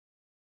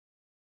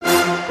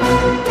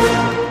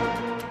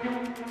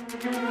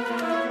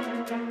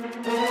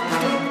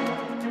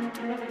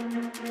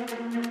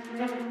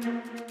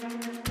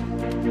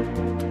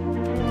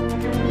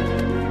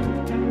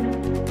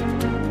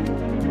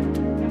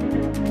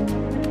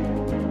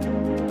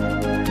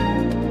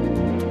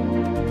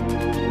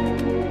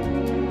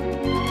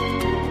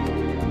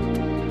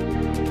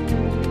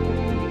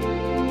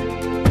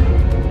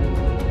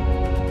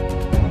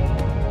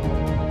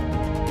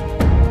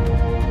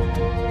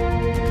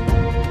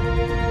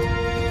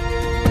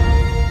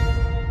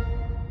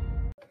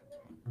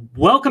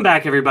Welcome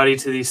back, everybody,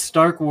 to the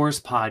Star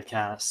Wars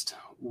podcast.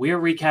 We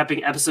are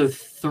recapping episode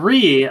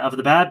 3 of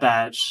The Bad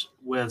Batch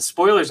with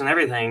spoilers and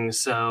everything.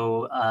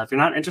 So if you're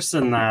not interested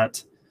in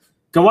that,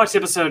 go watch the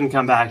episode and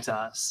come back to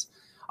us.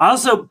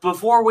 Also,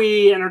 before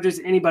we introduce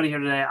anybody here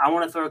today, I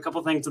want to throw a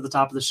couple things at the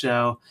top of the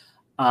show.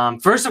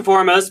 First and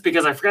foremost,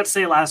 because I forgot to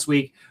say it last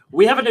week,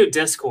 we have a new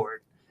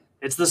Discord.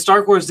 It's the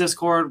Star Wars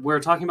Discord.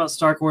 We're talking about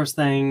Star Wars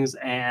things,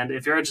 and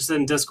if you're interested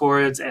in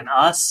Discords and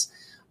us,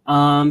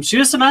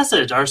 shoot us a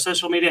message. Our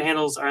social media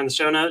handles are in the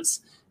show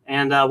notes,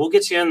 and we'll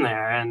get you in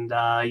there, and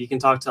you can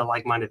talk to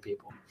like-minded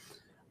people.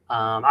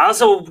 I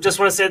also just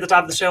want to say at the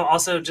top of the show,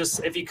 also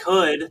just if you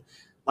could,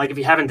 like if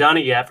you haven't done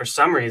it yet for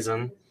some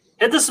reason,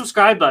 hit the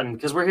subscribe button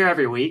because we're here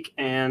every week,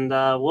 and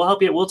we'll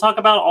help you. We'll talk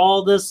about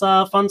all this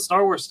fun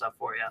Star Wars stuff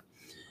for you.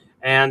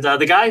 And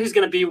the guy who's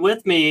going to be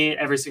with me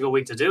every single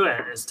week to do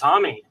it is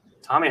Tommy.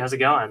 Tommy, how's it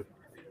going?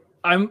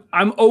 I'm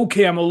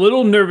okay. I'm a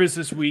little nervous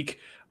this week.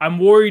 I'm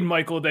worried,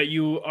 Michael, that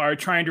you are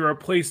trying to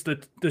replace the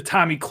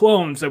Tommy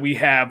clones that we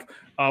have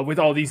with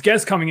all these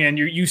guests coming in.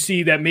 You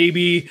see that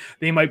maybe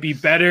they might be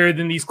better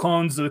than these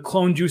clones. The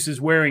clone juice is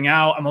wearing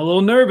out. I'm a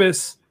little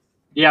nervous.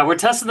 Yeah, we're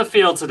testing the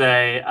field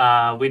today.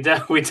 We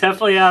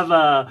definitely have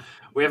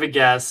a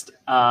guest,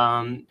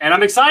 and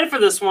I'm excited for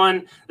this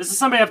one. This is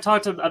somebody I've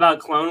talked about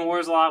Clone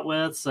Wars a lot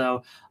with,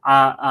 so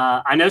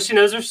I know she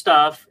knows her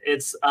stuff.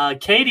 It's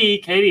Katie.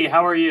 Katie,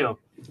 how are you?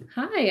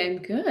 Hi, I'm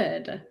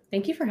good.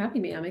 Thank you for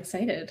having me. I'm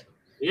excited.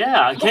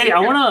 Yeah, Katie, I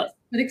want to.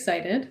 I'm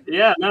excited.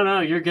 Yeah,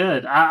 no, you're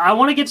good. I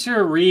want to get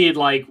your read,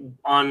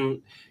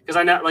 on because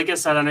I know, like I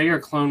said, I know you're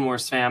a Clone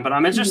Wars fan, but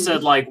I'm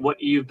interested,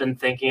 what you've been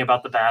thinking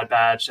about the Bad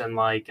Batch and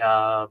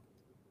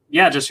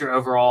just your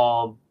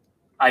overall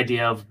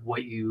idea of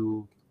what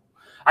you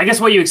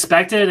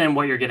expected and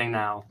what you're getting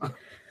now.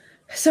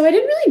 So I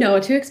didn't really know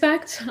what to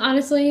expect,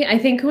 honestly. I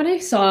think when I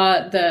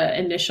saw the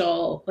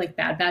initial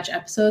Bad Batch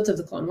episodes of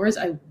the Clone Wars,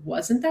 I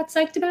wasn't that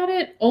psyched about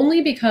it,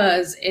 only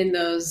because in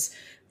those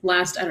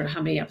last, I don't know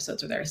how many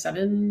episodes are there,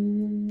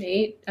 7,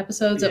 8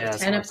 episodes of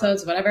 10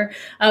 episodes, whatever,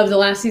 of the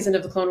last season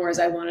of the Clone Wars.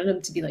 I wanted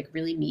them to be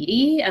really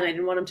meaty, and I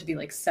didn't want them to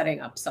be setting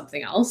up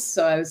something else.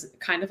 So I was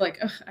kind of I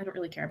don't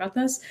really care about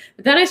this.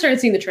 But then I started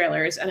seeing the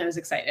trailers, and I was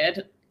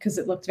excited because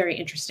it looked very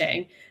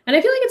interesting. And I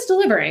feel like it's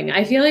delivering.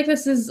 I feel like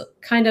this is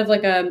kind of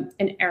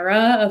an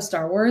era of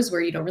Star Wars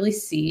where you don't really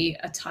see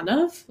a ton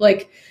of,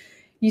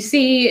 you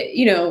see,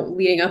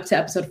 leading up to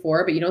episode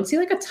 4, but you don't see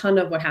a ton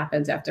of what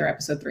happens after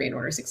episode 3 in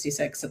Order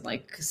 66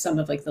 and some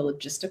of the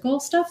logistical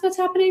stuff that's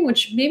happening,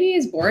 which maybe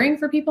is boring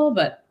for people,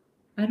 but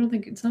I don't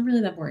think it's not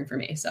really that boring for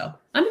me. So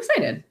I'm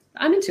excited.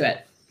 I'm into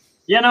it.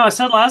 Yeah, no, I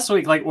said last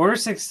week, Order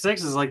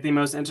 66 is the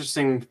most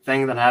interesting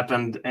thing that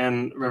happened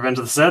in Revenge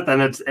of the Sith,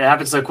 and it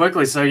happened so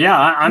quickly. So yeah,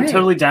 I'm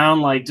totally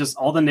down, just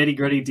all the nitty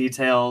gritty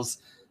details.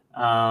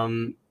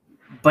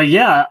 But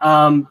yeah,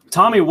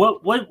 Tommy,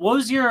 what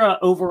was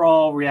your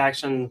overall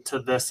reaction to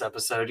this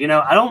episode?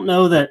 I don't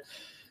know that.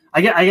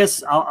 I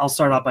guess I'll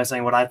start off by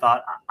saying what I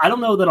thought. I don't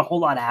know that a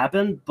whole lot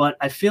happened, but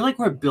I feel like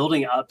we're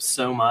building up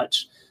so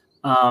much.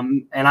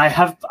 And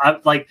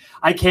I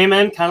came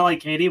in kind of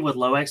like Katie with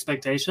low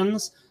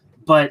expectations,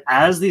 but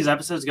as these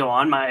episodes go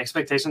on, my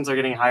expectations are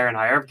getting higher and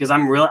higher because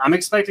I'm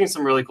expecting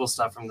some really cool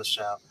stuff from the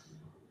show.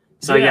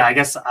 So yeah I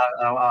guess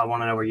I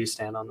want to know where you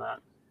stand on that.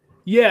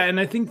 Yeah, and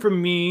I think for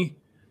me,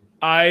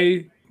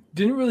 I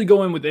didn't really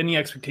go in with any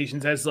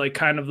expectations as I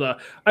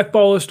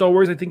follow Star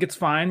Wars. I think it's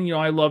fine.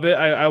 I love it.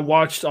 I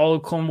watched all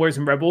of Clone Wars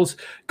and Rebels.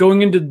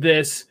 Going into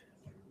this,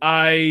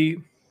 I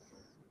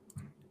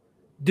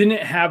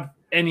didn't have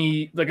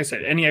any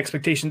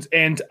expectations.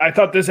 And I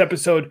thought this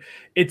episode,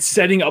 it's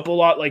setting up a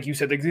lot, like you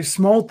said. There's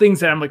small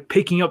things that I'm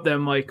picking up that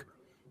I'm I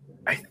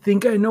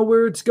think I know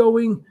where it's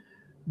going.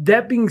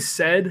 That being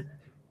said,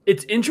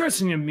 it's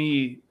interesting to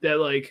me that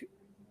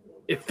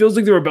it feels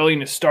like the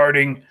rebellion is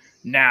starting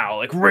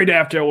now, right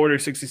after Order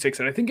 66.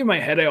 And I think in my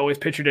head, I always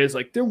pictured it as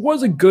there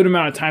was a good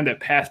amount of time that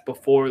passed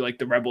before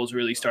the rebels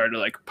really started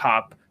to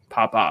pop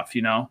off,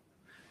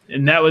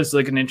 And that was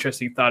an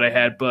interesting thought I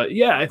had. But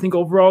yeah, I think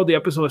overall the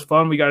episode was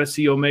fun. We got to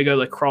see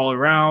Omega crawl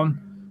around.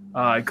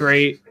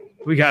 Great.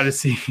 We got to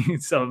see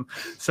some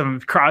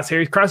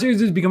Crosshairs.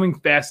 Crosshairs is becoming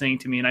fascinating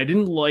to me, and I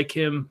didn't like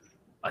him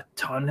a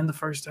ton in the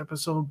first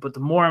episode, but the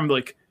more I'm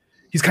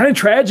he's kind of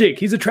tragic.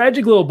 He's a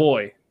tragic little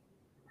boy.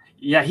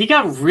 Yeah, he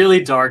got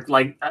really dark.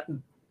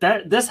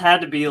 That this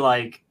had to be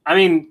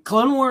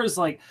Clone Wars,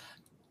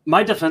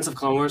 my defense of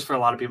Clone Wars for a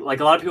lot of people, a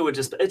lot of people would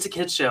just, it's a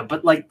kid's show,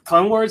 but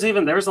Clone Wars,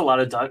 even there's a lot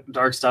of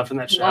dark stuff in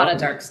that show. A lot of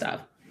dark stuff.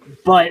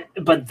 But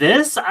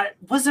this,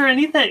 was there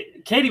anything,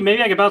 Katie,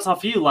 maybe I could bounce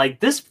off you,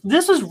 this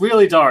was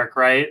really dark,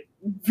 right?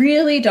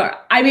 Really dark.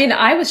 I mean,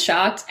 I was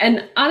shocked,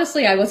 and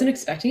honestly, I wasn't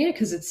expecting it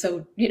because it's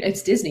so,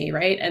 it's Disney,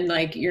 right? And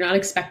you're not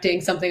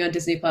expecting something on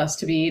Disney Plus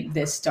to be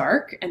this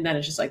dark, and then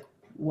it's just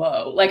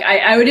whoa.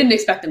 I didn't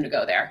expect them to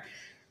go there.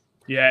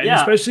 Yeah, and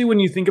especially when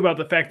you think about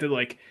the fact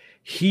that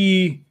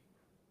he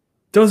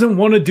doesn't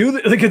want to do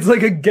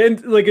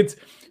that.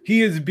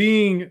 He is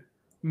being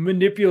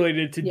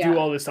manipulated to do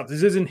all this stuff.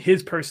 This isn't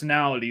his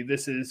personality.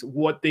 This is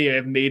what they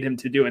have made him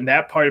to do. And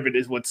that part of it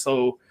is what's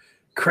so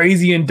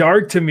crazy and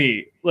dark to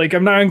me. Like,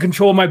 I'm not in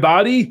control of my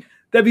body.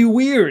 That'd be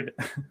weird.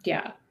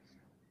 Yeah.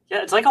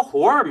 Yeah, it's like a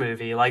horror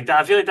movie. Like,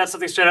 I feel like that's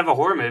something straight out of a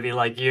horror movie.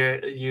 Like,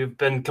 you've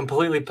been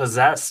completely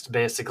possessed,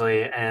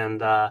 basically.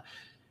 And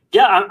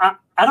yeah,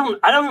 I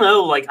don't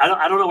know. Like,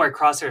 I don't know where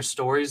Crosshair's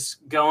story's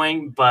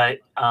going, but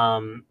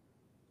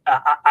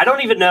I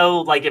don't even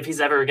know like if he's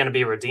ever going to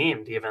be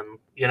redeemed. Even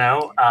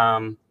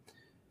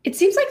It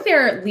seems like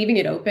they're leaving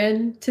it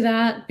open to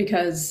that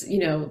because,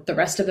 the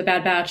rest of the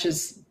Bad Batch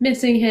is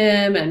missing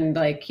him and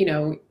like,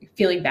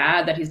 feeling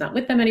bad that he's not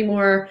with them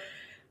anymore.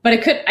 But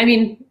it could,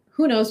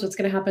 who knows what's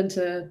going to happen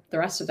to the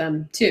rest of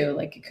them too?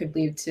 Like it could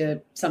lead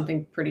to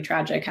something pretty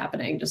tragic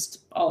happening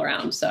just all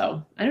around.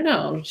 So I don't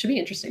know. It should be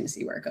interesting to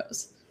see where it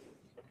goes.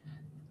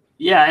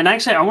 Yeah, and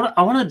actually, I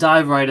want to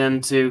dive right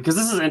into, because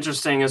this is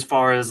interesting as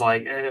far as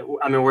like,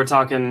 we're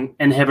talking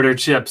inhibitor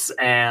chips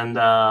and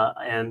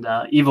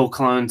evil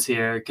clones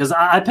here, because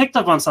I picked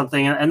up on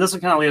something, and this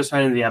will kind of lead us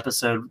right into the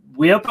episode.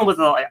 We open with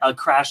a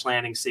crash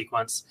landing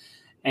sequence,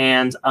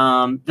 and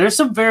there's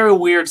some very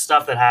weird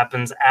stuff that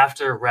happens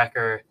after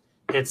Wrecker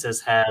hits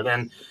his head,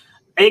 and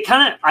it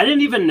I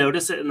didn't even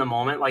notice it in the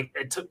moment. Like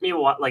it took me a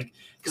while, like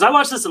because I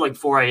watched this at like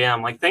 4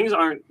 a.m. Like things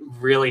aren't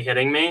really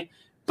hitting me.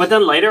 But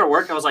then later at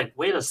work, I was like,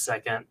 wait a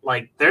second,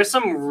 like there's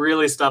some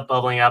really stuff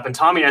bubbling up. And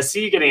Tommy, I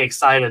see you getting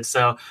excited.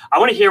 So I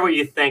want to hear what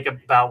you think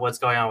about what's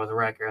going on with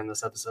Wrecker in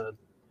this episode.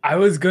 I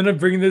was going to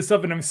bring this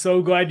up and I'm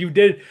so glad you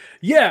did.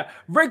 Yeah,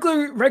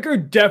 Wrecker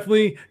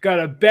definitely got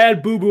a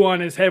bad boo-boo on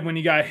his head when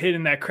he got hit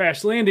in that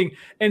crash landing.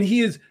 And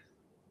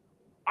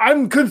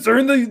I'm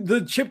concerned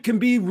the chip can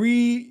be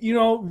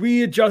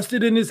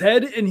readjusted in his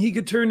head and he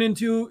could turn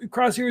into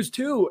Crosshairs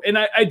too. And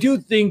I do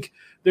think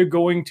they're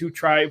going to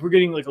try, if we're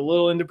getting like a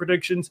little into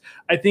predictions,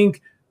 I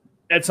think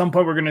at some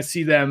point we're going to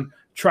see them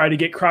try to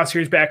get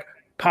Crosshairs back,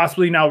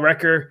 possibly now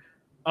Wrecker,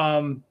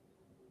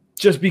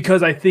 just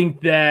because I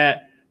think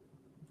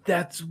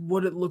that's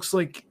what it looks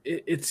like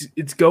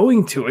it's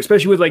going to,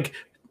 especially with like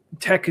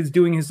Tech is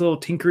doing his little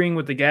tinkering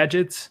with the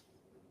gadgets.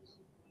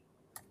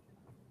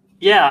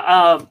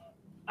 Yeah,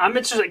 I'm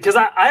interested because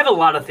I have a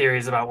lot of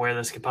theories about where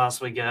this could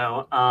possibly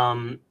go.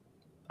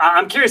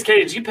 I'm curious,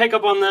 Katie, did you pick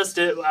up on this?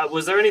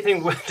 Was there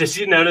anything? Did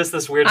you notice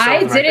this weird stuff?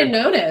 I didn't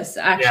notice,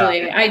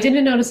 actually. Yeah. I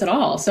didn't notice at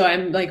all. So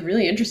I'm like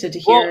really interested to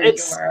hear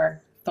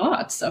your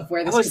thoughts of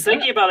where this. I was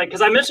thinking about it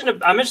because I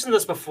mentioned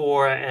this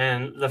before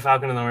in The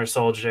Falcon and the Winter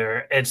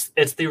Soldier. It's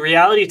the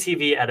reality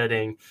TV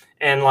editing,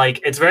 and like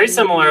it's very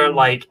similar.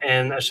 Like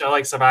in a show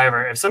like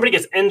Survivor, if somebody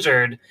gets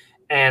injured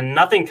and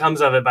nothing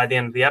comes of it by the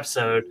end of the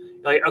episode,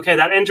 like okay,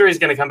 that injury is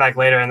going to come back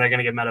later, and they're going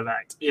to get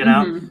medevaced.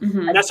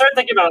 And I started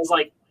thinking about it, I was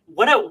like,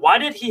 why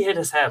did he hit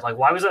his head? Like,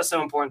 why was that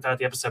so important throughout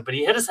the episode? But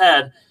he hit his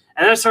head,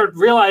 and then I started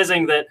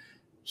realizing that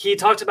he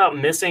talked about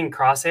missing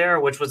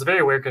Crosshair, which was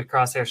very weird because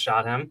Crosshair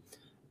shot him.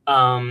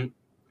 And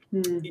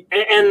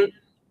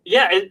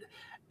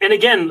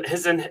again,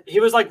 he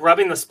was like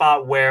rubbing the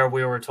spot where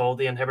we were told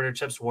the inhibitor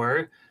chips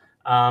were.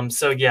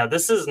 So yeah,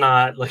 this is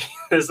not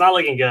it's not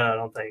looking good, I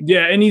don't think.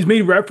 Yeah, and he's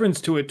made reference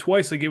to it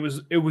twice. Like it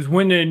was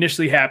when it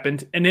initially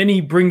happened, and then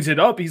he brings it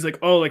up. He's like,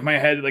 oh, like my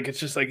head, like it's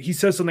just like he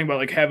says something about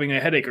like having a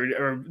headache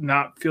or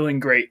not feeling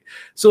great.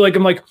 So like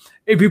I'm like,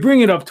 if you bring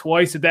it up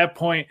twice at that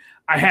point,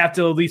 I have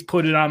to at least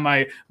put it on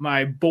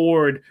my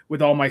board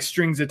with all my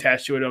strings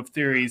attached to it of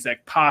theories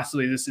that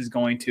possibly this is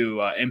going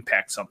to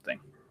impact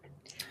something.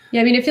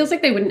 Yeah, it feels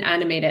like they wouldn't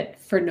animate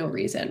it for no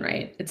reason,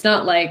 right? It's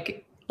not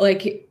like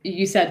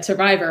you said,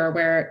 Survivor,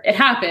 where it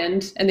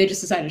happened and they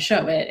just decided to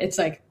show it. It's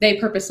like they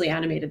purposely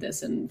animated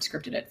this and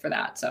scripted it for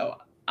that. So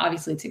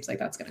obviously it seems like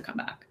that's going to come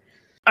back.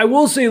 I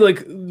will say,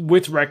 like,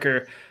 with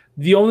Wrecker,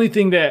 the only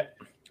thing that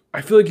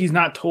I feel like he's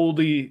not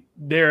totally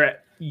there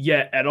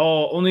yet at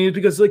all, only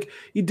because, like,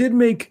 he did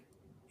make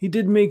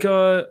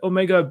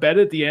Omega a bet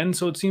at the end.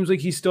 So it seems like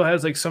he still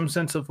has, like, some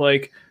sense of,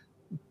 like,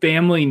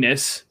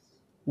 familyness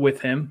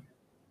with him.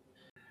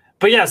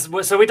 But yes,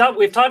 so we've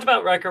talked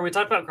about Wrecker, we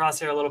talked about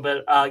Crosshair a little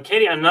bit.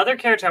 Katie, another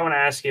character I want to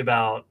ask you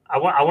about. I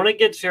want to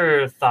get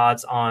your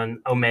thoughts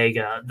on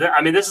Omega.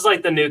 This is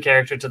like the new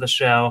character to the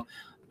show,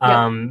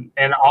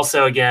 and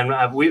also again,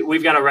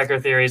 we've got a Wrecker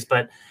theories,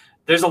 but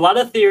there's a lot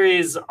of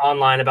theories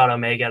online about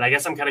Omega, and I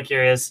guess I'm kind of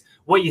curious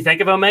what you think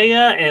of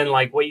Omega and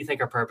like what you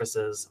think her purpose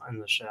is in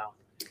the show.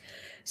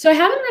 So I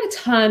haven't read a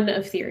ton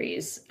of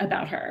theories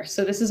about her,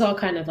 so this is all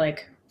kind of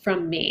like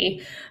from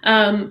me.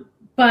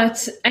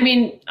 But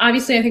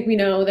obviously I think we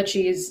know that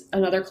she's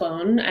another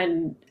clone,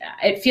 and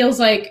it feels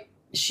like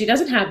she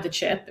doesn't have the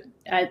chip,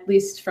 at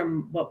least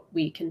from what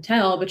we can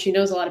tell, but she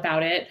knows a lot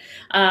about it.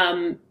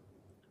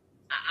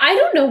 I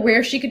don't know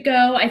where she could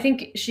go. I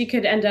think she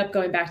could end up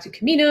going back to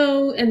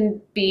Kamino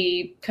and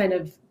be kind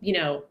of,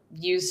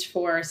 used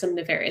for some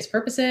nefarious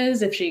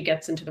purposes. If she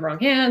gets into the wrong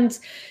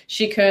hands,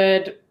 she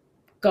could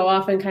go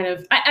off and kind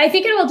of, I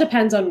think it all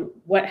depends on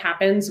what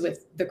happens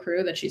with the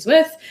crew that she's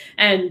with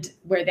and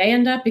where they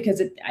end up,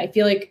 because I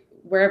feel like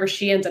wherever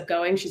she ends up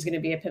going, she's going to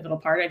be a pivotal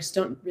part. I just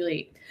haven't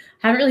really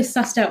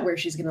sussed out where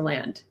she's going to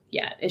land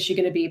yet. Is she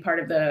going to be part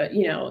of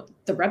the,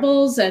 the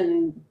rebels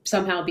and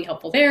somehow be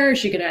helpful there? Is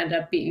she going to end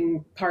up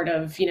being part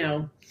of,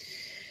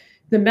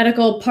 the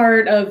medical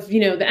part of,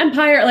 the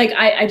Empire? Like,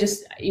 I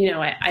just,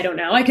 I don't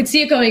know. I could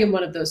see it going in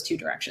one of those two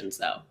directions,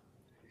 though.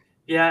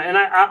 Yeah, and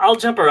I'll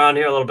jump around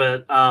here a little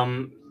bit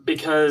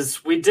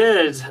because we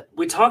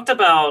talked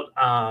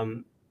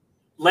about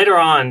later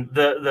on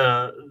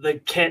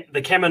the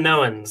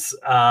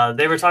Kaminoans.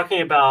 They were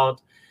talking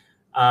about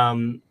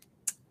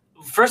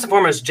first and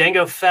foremost,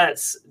 Jango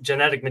Fett's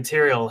genetic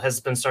material has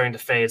been starting to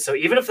fade. So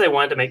even if they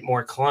wanted to make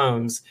more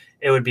clones,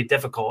 it would be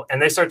difficult.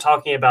 And they start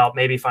talking about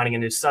maybe finding a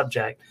new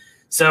subject.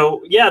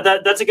 So yeah,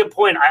 that's a good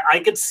point. I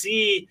could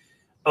see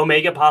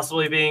Omega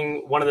possibly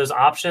being one of those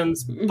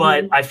options,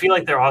 but I feel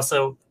like there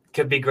also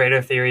could be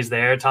greater theories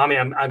there. Tommy,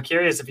 I'm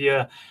curious if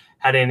you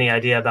had any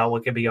idea about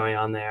what could be going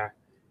on there.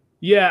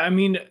 Yeah, I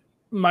mean,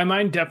 my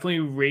mind definitely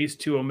raced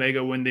to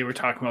Omega when they were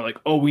talking about like,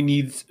 oh, we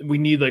need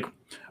like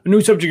a new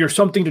subject or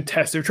something to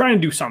test. They're trying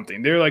to do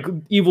something. They're like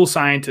evil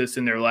scientists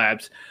in their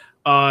labs.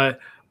 But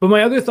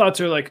my other thoughts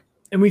are like,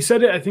 and we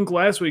said it, I think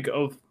last week,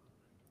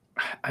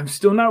 I'm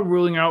still not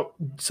ruling out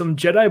some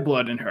Jedi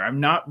blood in her. I'm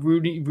not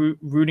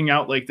rooting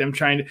out like them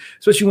trying to,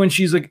 especially when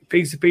she's like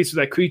face to face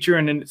with that creature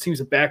and then it seems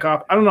to back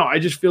off. I don't know. I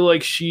just feel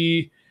like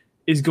she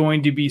is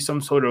going to be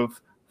some sort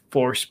of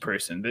Force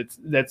person.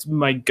 That's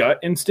my gut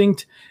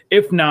instinct.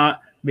 If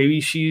not, maybe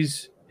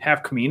she's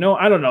half Kamino.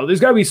 I don't know. There's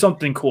got to be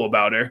something cool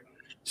about her.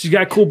 She's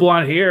got cool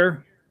blonde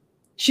hair.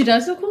 She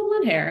does have cool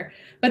blonde hair.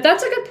 But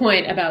that's a good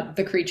point about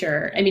the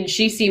creature. I mean,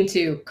 she seemed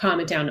to calm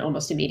it down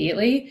almost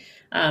immediately,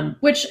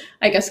 which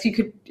I guess you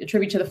could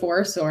attribute to the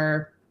Force,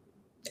 or,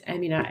 I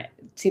mean, it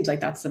seems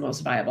like that's the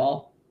most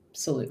viable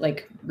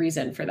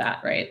reason for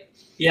that, right?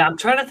 Yeah, I'm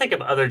trying to think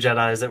of other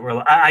Jedis that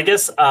were, I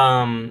guess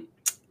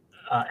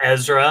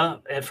Ezra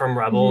from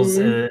Rebels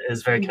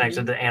is very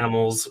connected to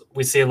animals.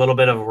 We see a little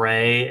bit of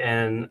Rey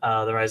in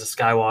The Rise of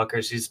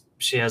Skywalker.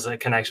 She has a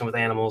connection with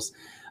animals.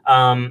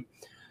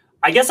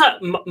 I guess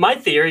my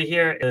theory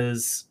here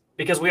is,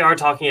 because we are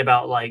talking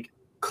about like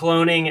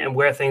cloning and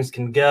where things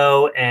can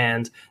go,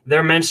 and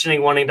they're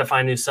mentioning wanting to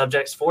find new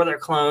subjects for their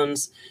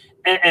clones,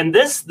 and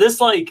this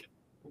like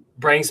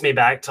brings me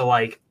back to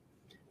like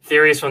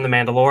theories from The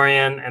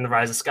Mandalorian and The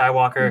Rise of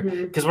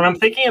Skywalker, because when I'm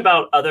thinking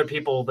about other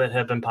people that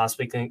have been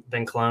possibly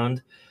been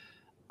cloned,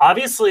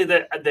 obviously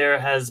there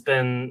has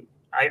been,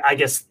 I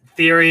guess,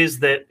 theories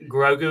that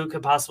Grogu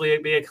could possibly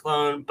be a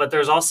clone, but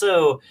there's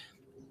also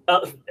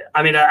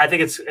I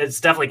think it's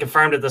definitely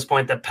confirmed at this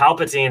point that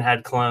Palpatine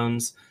had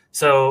clones.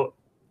 So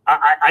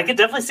I could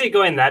definitely see it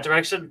going in that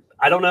direction.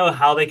 I don't know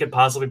how they could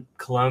possibly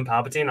clone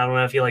Palpatine. I don't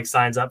know if he like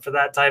signs up for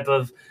that type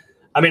of.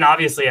 I mean,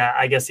 obviously,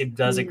 I guess he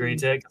does agree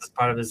to it because it's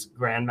part of his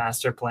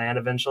grandmaster plan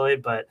eventually.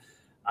 But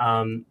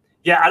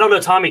yeah, I don't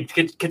know, Tommy.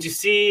 Could you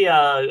see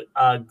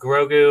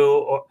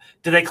Grogu, or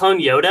did they clone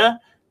Yoda?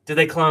 Did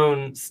they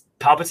clone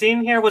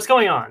Palpatine here? What's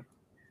going on?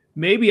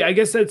 Maybe. I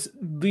guess that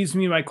leads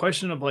me to my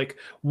question of like,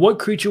 what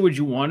creature would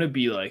you want to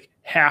be like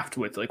halved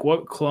with? Like,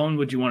 what clone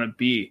would you want to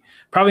be?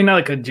 Probably not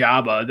like a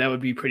Jabba. That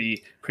would be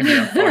pretty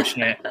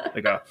unfortunate.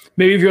 Like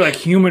maybe if you're like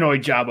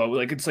humanoid Jabba,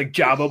 like it's like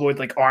Jabba with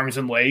like arms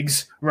and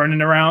legs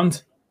running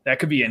around. That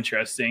could be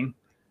interesting.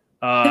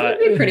 That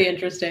would be pretty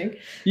interesting.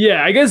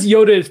 Yeah, I guess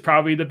Yoda is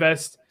probably the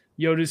best.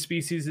 Yoda's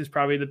species is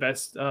probably the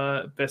best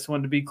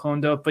one to be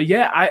cloned of. But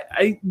yeah,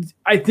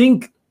 I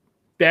think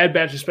Bad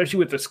Batch, especially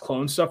with this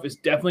clone stuff, is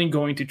definitely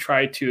going to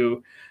try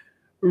to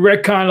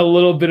retcon a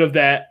little bit of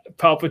that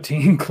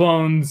Palpatine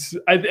clones.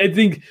 I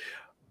think,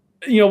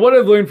 what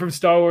I've learned from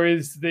Star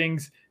Wars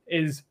things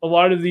is a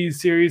lot of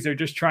these series are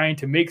just trying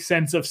to make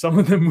sense of some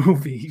of the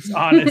movies,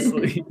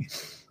 honestly.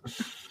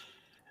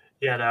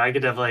 Yeah, no, I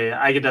could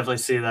definitely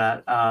see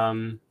that.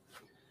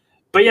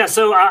 But yeah,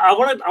 so I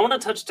want to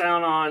touch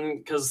down on,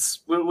 because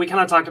we kind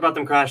of talked about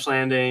them crash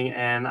landing,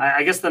 and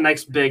I guess the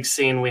next big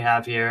scene we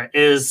have here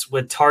is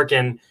with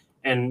Tarkin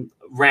and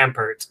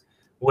Rampart,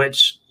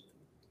 this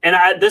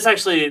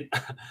actually,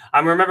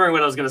 I'm remembering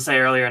what I was going to say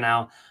earlier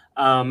now,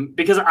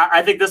 because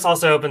I think this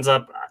also opens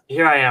up.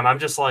 Here I am. I'm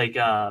just like,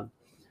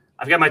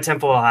 I've got my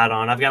tinfoil hat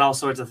on. I've got all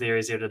sorts of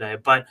theories here today,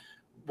 but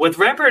with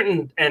Rampart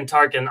and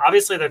Tarkin,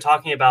 obviously they're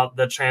talking about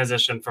the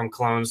transition from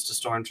clones to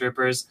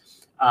stormtroopers.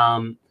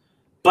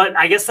 But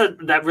I guess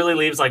that really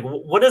leaves like,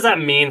 what does that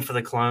mean for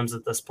the clones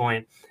at this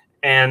point?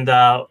 And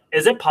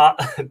is it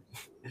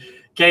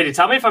Katie,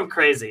 tell me if I'm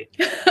crazy.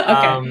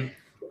 Okay.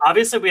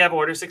 Obviously, we have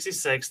Order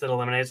 66 that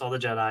eliminates all the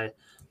Jedi.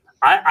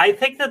 I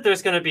think that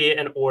there's going to be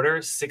an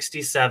Order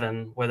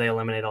 67 where they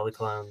eliminate all the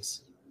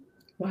clones.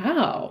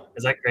 Wow.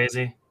 Is that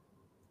crazy?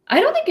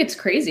 I don't think it's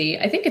crazy.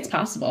 I think it's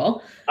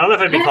possible. I don't know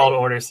if it'd be called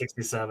Order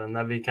 67.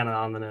 That'd be kind of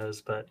on the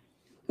nose, but.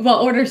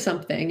 Well, order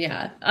something,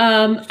 yeah.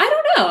 I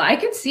don't know. I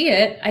can see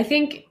it. I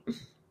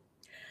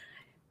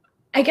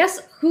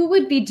guess who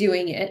would be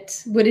doing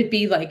it? Would it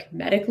be like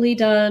medically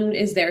done?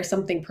 Is there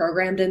something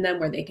programmed in them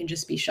where they can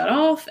just be shut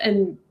off?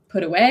 And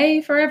put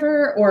away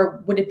forever,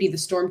 or would it be the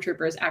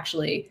stormtroopers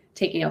actually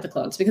taking out the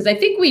clones? Because I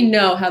think we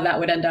know how that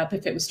would end up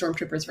if it was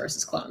stormtroopers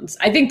versus clones.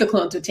 I think the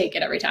clones would take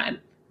it every time,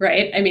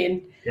 right? I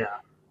mean, yeah.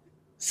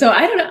 So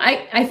I don't know.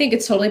 I think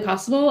it's totally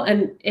possible,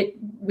 and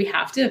we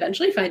have to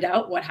eventually find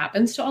out what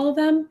happens to all of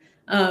them.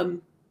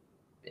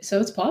 So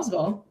it's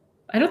plausible.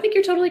 I don't think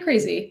you're totally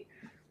crazy.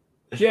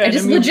 Yeah, I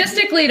just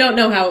logistically don't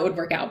know how it would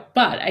work out,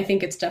 but I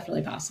think it's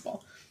definitely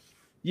possible.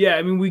 Yeah,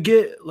 I mean, we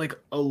get like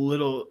a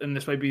little, and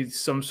this might be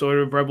some sort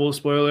of Rebel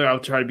spoiler. I'll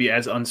try to be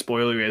as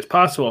unspoilery as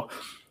possible,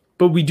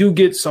 but we do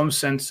get some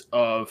sense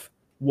of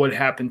what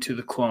happened to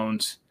the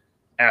clones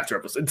after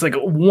Rebels. It's like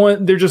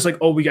they're just like,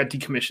 oh, we got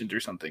decommissioned or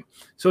something.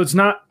 So it's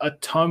not a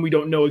ton. We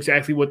don't know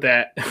exactly what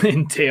that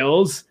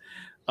entails.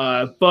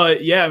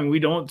 But yeah, I mean, we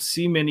don't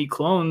see many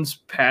clones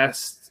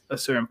past a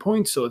certain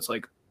point. So it's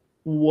like,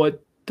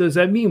 what does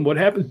that mean? What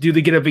happens? Do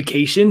they get a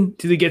vacation?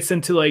 Do they get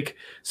sent to like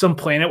some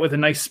planet with a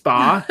nice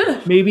spa?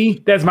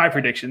 Maybe that's my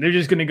prediction. They're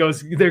just going to go,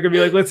 they're going to be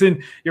like,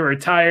 listen, you're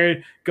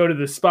retired, go to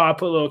the spa,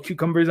 put little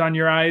cucumbers on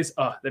your eyes.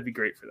 Oh, that'd be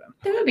great for them.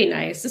 That would be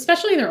nice,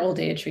 especially in their old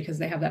age, because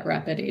they have that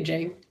rapid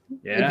aging,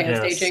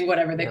 advanced aging,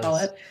 whatever they call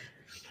it.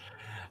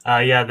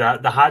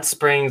 The hot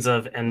springs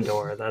of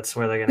Endor. That's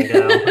where they're going to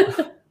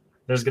go.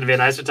 There's going to be a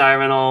nice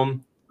retirement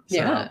home. So,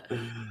 yeah.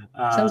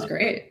 Sounds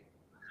great.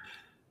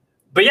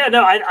 But yeah,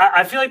 no,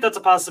 I feel like that's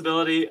a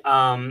possibility.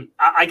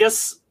 I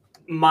guess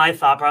my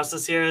thought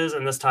process here is,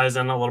 and this ties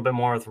in a little bit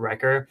more with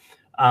Wrecker.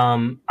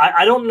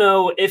 I don't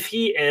know if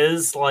he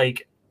is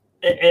like,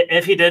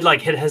 if he did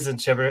like hit his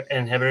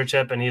inhibitor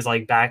chip and he's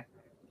like back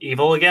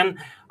evil again.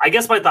 I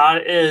guess my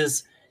thought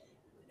is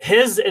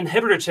his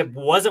inhibitor chip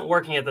wasn't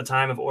working at the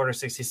time of Order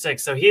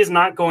 66, so he's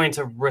not going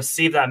to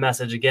receive that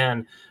message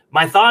again.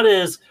 My thought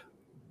is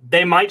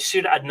they might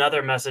shoot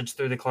another message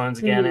through the clones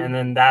again, and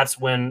then that's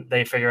when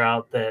they figure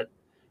out that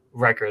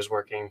Wrecker is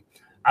working.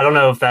 I don't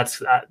know if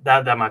that's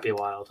that might be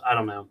wild. I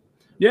don't know.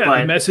 Yeah,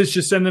 but the message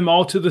to send them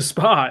all to the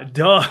spot.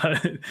 Duh.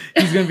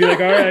 He's gonna be like,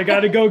 all right, I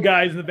gotta go,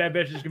 guys. And the Bad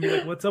Batch is gonna be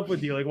like, what's up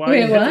with you? Like, why do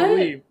you have to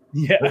leave?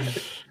 Yeah.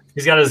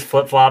 He's got his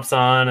flip-flops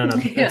on and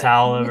a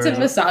towel over. It's a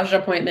massage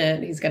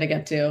appointment he's gonna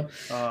get to.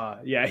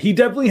 Yeah, he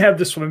definitely have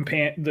the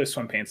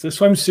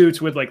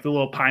swimsuits with like the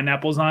little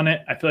pineapples on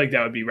it. I feel like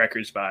that would be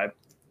Wrecker's vibe.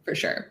 For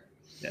sure.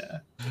 Yeah.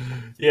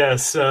 Yeah.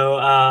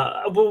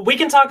 So we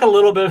can talk a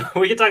little bit.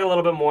 We can talk a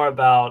little bit more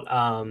about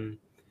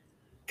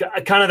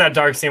kind of that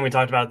dark scene we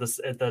talked about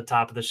at the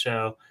top of the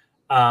show,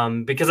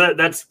 because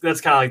that's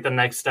kind of like the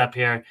next step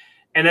here,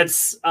 and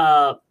it's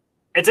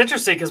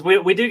interesting because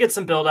we do get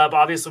some build up.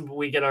 Obviously,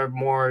 we get our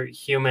more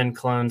human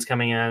clones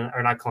coming in,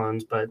 or not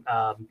clones, but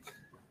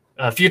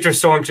future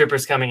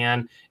stormtroopers coming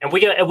in, and we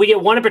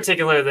get one in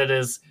particular that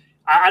is.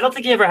 I don't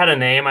think he ever had a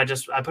name. I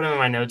put him in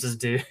my notes as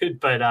dude,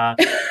 but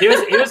he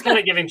was kind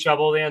of giving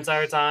trouble the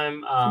entire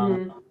time,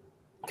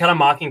 kind of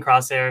mocking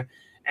Crosshair,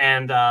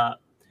 and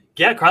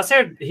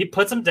Crosshair, he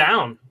puts him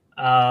down.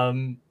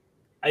 Tom,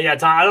 I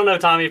don't know,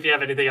 Tommy, if you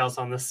have anything else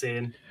on this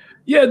scene.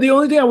 Yeah, the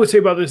only thing I would say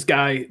about this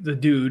guy, the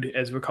dude,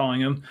 as we're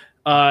calling him,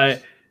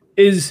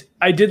 is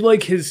I did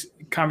like his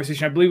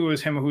conversation. I believe it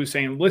was him who was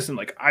saying, listen,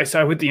 like, I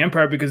side with the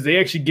Empire because they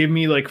actually give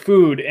me like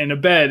food and a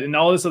bed and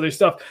all this other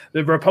stuff.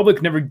 The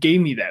Republic never gave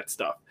me that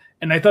stuff.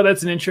 And I thought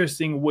that's an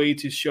interesting way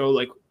to show,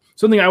 like,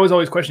 something I was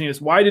always questioning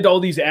is why did all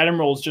these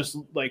admirals just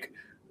like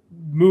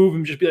move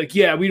and just be like,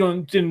 yeah, we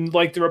didn't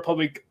like the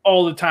Republic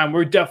all the time.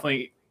 We're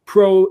definitely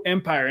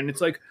pro-Empire. And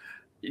it's like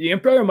the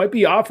Empire might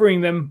be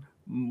offering them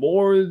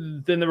more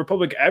than the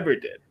Republic ever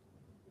did.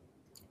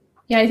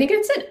 Yeah, I think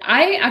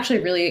I actually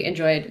really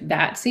enjoyed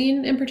that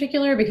scene in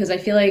particular because I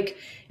feel like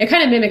it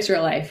kind of mimics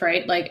real life,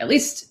 right? Like, at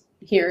least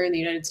here in the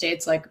United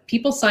States, like,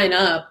 people sign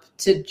up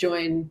to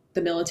join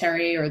the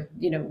military or,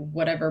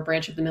 whatever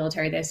branch of the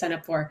military they sign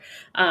up for.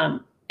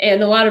 And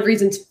a lot of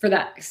reasons for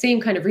that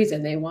same kind of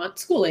reason. They want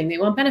schooling, they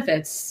want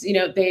benefits,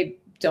 they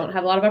don't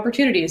have a lot of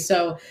opportunities.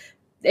 So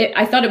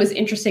I thought it was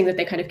interesting that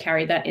they kind of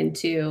carried that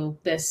into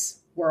this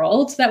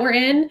world that we're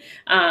in.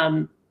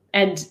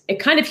 And it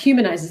kind of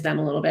humanizes them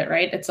a little bit,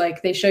 right? It's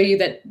like they show you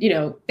that,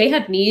 they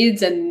have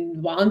needs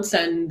and wants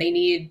and they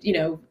need,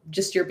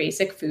 just your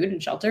basic food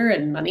and shelter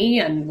and money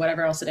and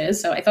whatever else it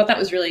is. So I thought that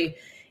was really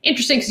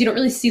interesting because you don't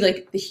really see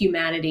like the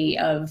humanity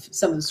of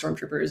some of the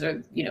stormtroopers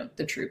or,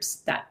 the troops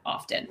that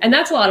often. And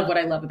that's a lot of what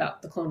I love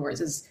about the Clone Wars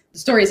is the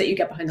stories that you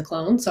get behind the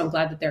clones. So I'm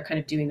glad that they're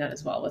kind of doing that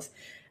as well with,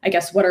 I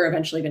guess, what are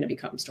eventually going to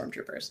become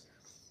stormtroopers.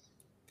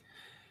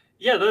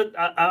 Yeah,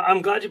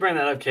 I'm glad you bring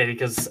that up, Katie,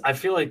 because I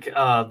feel like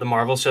the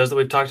Marvel shows that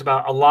we've talked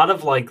about, a lot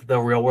of like the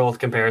real world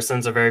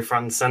comparisons are very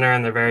front and center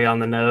and they're very on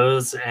the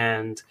nose.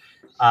 And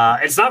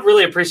it's not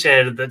really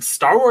appreciated that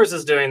Star Wars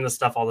is doing this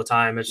stuff all the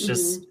time. It's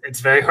just, it's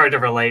very hard to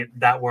relate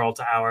that world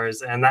to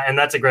ours. And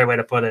that's a great way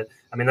to put it.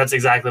 I mean, that's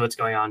exactly what's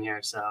going on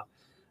here. So,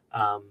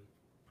 I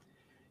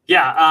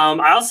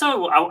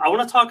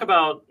want to talk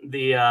about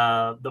the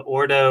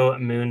Ordo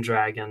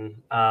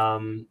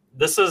Moondragon.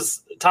 This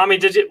is Tommy.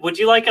 Would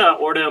you like a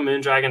Ordo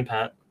Moondragon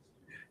pet?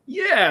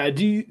 Yeah.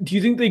 Do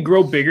you think they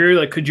grow bigger?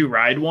 Like, could you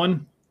ride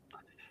one?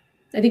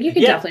 I think you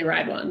could definitely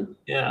ride one.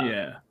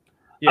 Yeah.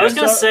 I was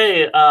gonna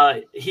say,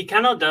 he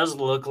kind of does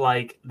look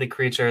like the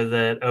creature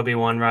that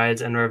Obi-Wan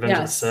rides in Revenge of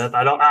the Sith.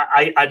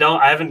 I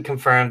haven't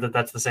confirmed that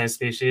that's the same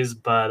species,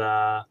 but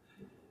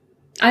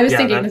I was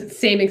thinking the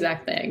same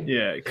exact thing.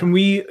 Yeah, can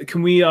we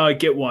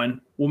get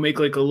one? We'll make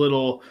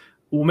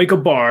we'll make a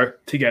bar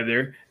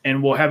together,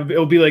 and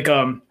it'll be like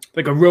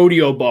a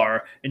rodeo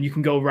bar, and you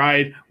can go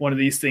ride one of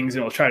these things,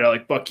 and it'll try to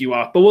like buck you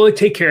off. But we'll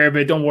take care of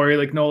it. Don't worry.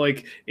 No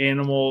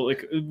animal.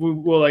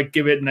 We'll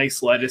give it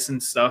nice lettuce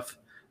and stuff.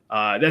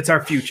 That's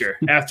our future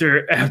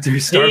after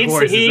Star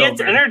Wars. He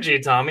eats energy,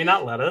 Tommy,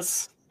 not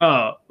lettuce.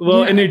 Oh,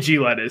 well, energy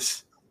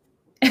lettuce.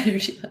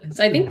 Energy lettuce.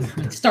 I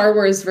think Star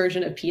Wars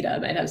version of PETA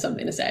might have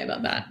something to say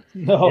about that.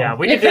 No. Yeah,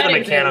 we can do the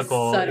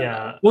mechanical.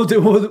 Yeah.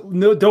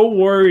 No, don't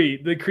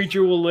worry. The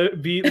creature will live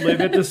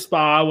at the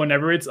spa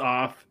whenever it's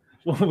off.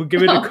 We'll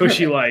give it a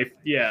cushy life.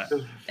 Yeah.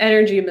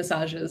 Energy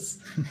massages.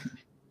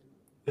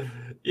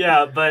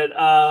 Yeah,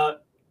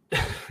 but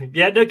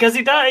because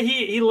he does.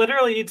 He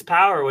literally eats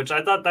power, which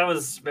I thought that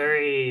was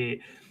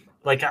very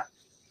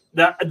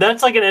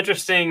that's like an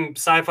interesting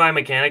sci-fi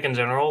mechanic in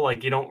general.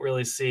 Like you don't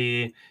really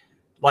see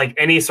like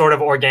any sort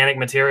of organic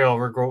material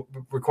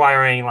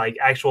requiring like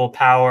actual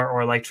power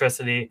or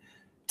electricity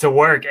to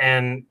work.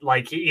 And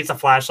like he eats a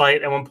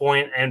flashlight at one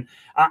point, and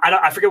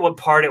I forget what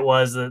part it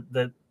was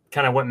that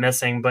kind of went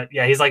missing. But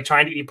yeah, he's like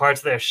trying to eat parts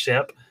of their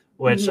ship,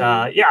 which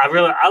I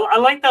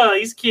like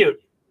he's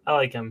cute. I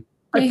like him.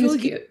 Yeah, he's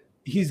cute.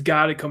 He's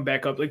got to come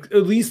back up, like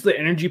at least the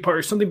energy part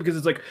or something, because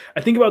it's like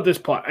I think about this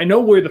plot. I know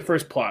where the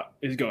first plot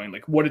is going,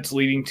 like what it's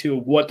leading to,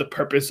 what the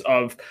purpose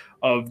of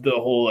the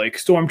whole like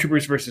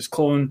stormtroopers versus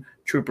clone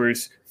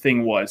troopers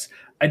thing was.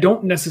 I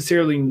don't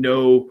necessarily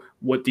know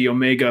what the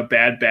Omega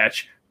Bad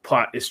Batch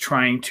plot is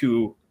trying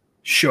to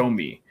show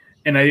me,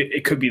 and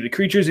it could be the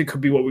creatures, it could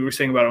be what we were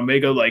saying about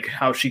Omega, like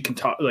how she can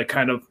talk, like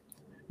kind of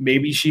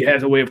maybe she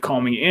has a way of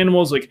calming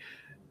animals. Like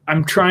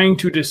I'm trying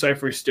to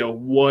decipher still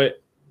what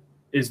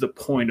is the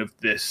point of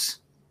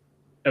this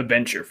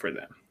adventure for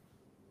them.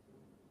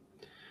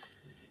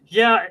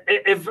 Yeah,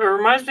 it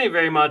reminds me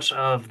very much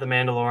of The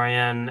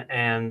Mandalorian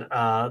and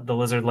the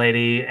Lizard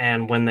Lady,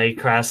 and when they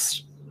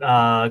crash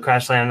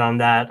land on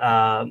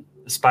that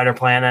spider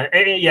planet.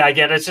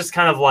 Again, it's just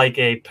kind of like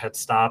a pit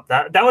stop.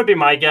 That would be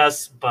my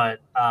guess, but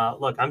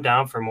look, I'm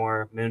down for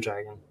more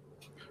Moondragon.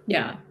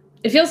 Yeah,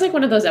 it feels like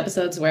one of those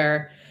episodes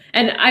where,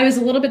 and I was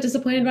a little bit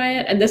disappointed by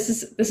it. And this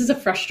is a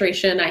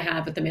frustration I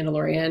have with The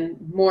Mandalorian,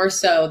 more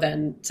so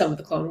than some of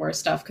the Clone Wars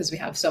stuff, because we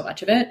have so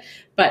much of it.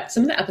 But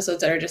some of the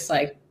episodes that are just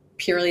like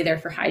purely there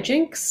for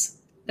hijinks,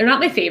 they're not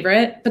my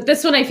favorite. But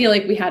this one, I feel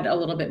like we had a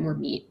little bit more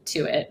meat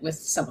to it with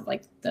some of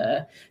like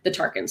the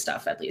Tarkin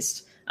stuff, at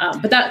least.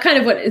 But that kind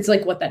of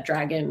what that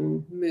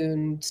Dragon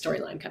Moon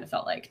storyline kind of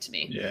felt like to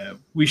me. Yeah,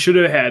 we should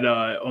have had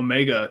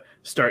Omega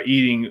start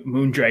eating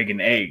Moondragon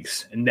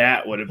eggs, and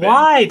that would have been.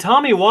 Why,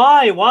 Tommy?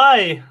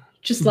 Why?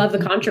 Just love the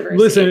controversy.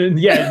 Listen,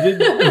 yeah,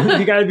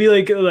 you gotta be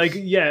like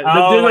yeah,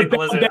 they're like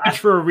Bad Batch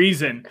for a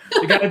reason.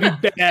 They gotta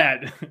be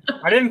bad.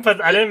 I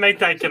didn't make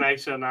that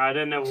connection. I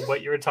didn't know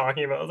what you were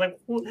talking about. I was like,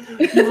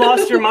 you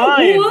lost your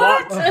mind.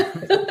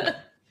 What?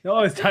 No,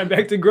 it's time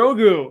back to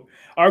Grogu,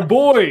 our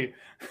boy.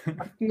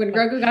 When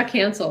Grogu got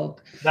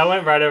canceled. That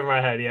went right over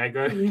my head. Yeah,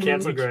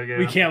 cancel Grogu.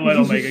 We can't let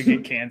Omega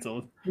get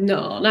canceled.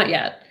 No, not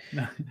yet.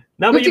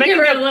 No, but you give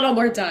her a little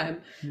more time.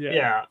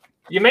 Yeah,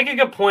 you make a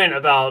good point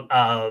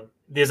about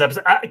these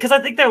episodes, because I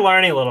think they're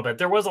learning a little bit.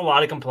 There was a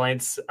lot of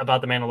complaints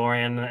about The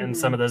Mandalorian in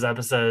some of those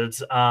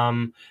episodes,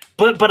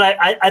 but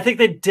I think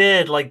they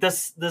did, like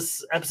this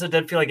episode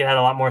did feel like it had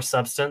a lot more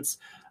substance.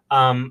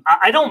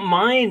 I don't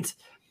mind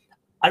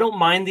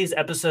these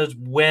episodes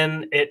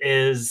when it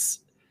is,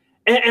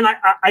 and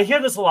I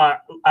hear this a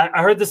lot.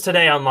 I heard this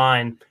today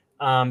online.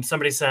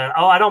 Somebody said,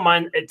 "Oh, I don't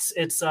mind. It's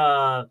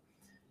not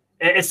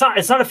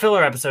a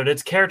filler episode.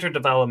 It's character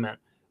development,"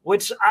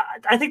 which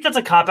I think that's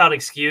a cop-out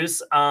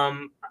excuse.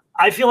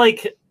 I feel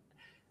like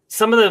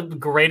some of the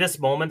greatest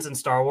moments in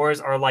Star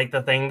Wars are like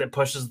the thing that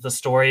pushes the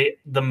story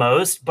the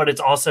most, but it's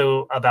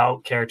also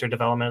about character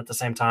development at the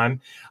same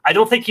time. I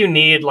don't think you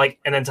need like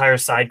an entire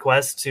side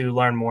quest to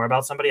learn more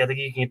about somebody. I think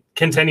you can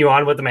continue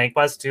on with the main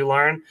quest to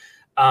learn.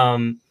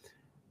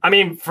 I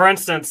mean, for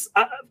instance,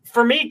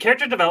 for me,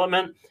 character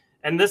development,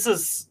 and this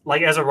is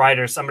like as a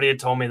writer, somebody had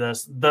told me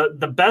this,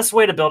 the best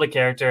way to build a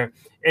character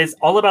is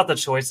all about the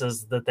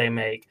choices that they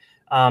make.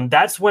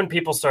 That's when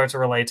people start to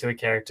relate to a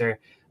character.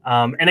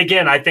 And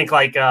again, I think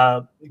like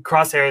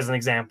Crosshair is an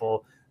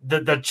example.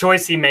 The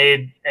choice he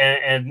made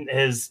and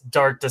his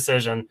dark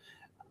decision,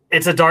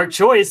 it's a dark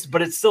choice,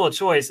 but it's still a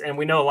choice. And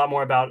we know a lot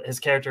more about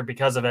his character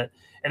because of it.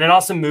 And it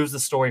also moves the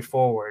story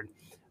forward.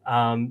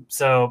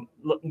 So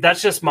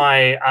that's just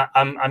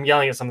I'm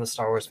yelling at some of the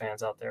Star Wars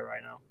fans out there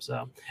right now.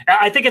 So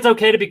I think it's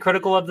okay to be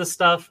critical of this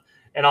stuff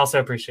and also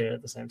appreciate it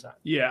at the same time.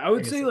 Yeah, I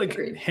would say like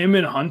him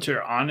and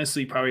Hunter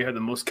honestly probably have the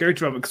most character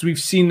development, because we've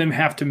seen them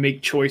have to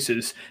make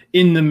choices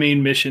in the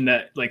main mission.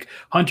 That like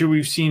Hunter,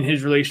 we've seen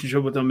his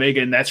relationship with Omega,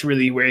 and that's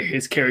really where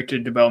his character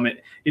development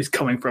is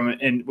coming from.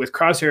 And with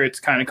Crosshair, it's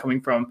kind of coming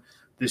from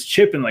this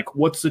chip and like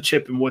what's the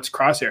chip and what's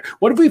Crosshair?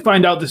 What if we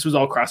find out this was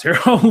all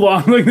Crosshair all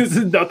along? Like this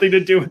has nothing to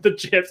do with the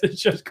chips. It's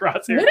just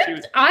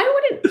Crosshair.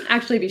 I wouldn't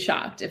actually be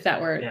shocked if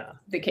that were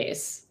the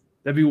case.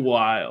 That'd be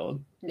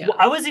wild. Yeah. Well,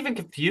 I was even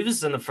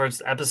confused in the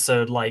first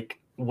episode, like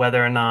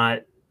whether or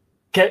not,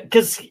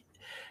 because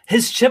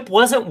his chip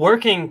wasn't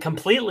working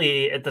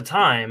completely at the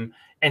time,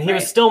 and he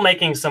was still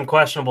making some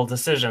questionable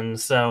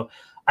decisions. So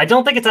I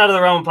don't think it's out of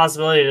the realm of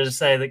possibility to just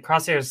say that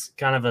Crosshair's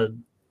kind of a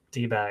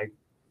D-bag.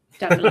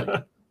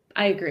 Definitely.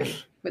 I agree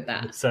with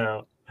that.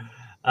 So,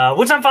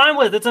 which I'm fine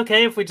with. It's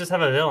okay if we just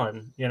have a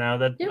villain, you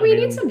know. We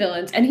need some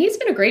villains, and he's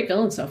been a great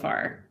villain so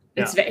far.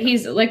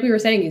 He's like we were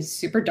saying, he's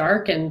super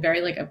dark and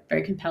very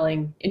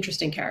compelling,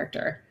 interesting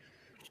character.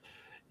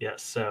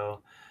 Yes.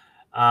 So,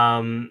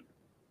 Tommy,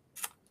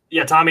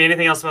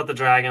 anything else about the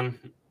dragon?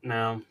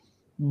 No.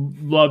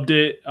 Loved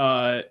it.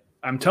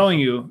 I'm telling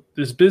you,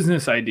 this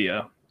business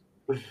idea.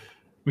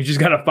 We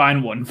just gotta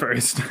find one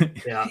first.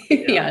 Yeah.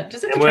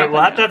 Just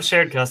we'll have to have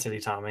shared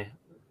custody, Tommy.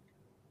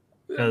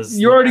 Because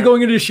you're already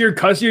going into shared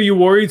custody. Are you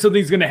worried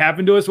something's gonna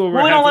happen to us? We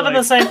don't live in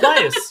the same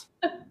place.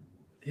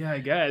 Yeah, I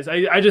guess.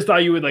 I just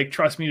thought you would like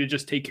trust me to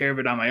just take care of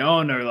it on my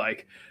own, or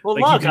like. Well,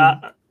 look,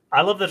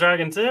 I love the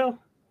dragon too.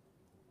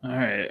 All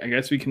right, I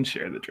guess we can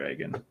share the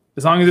dragon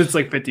as long as it's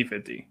like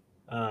 50-50.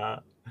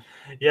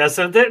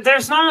 So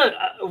there's not.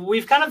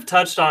 We've kind of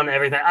touched on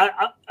everything.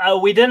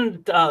 We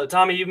didn't.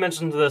 Tommy, you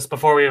mentioned this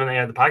before we even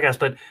had the podcast,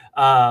 but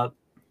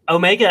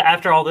Omega,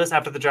 after all this,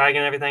 after the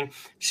dragon and everything,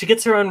 she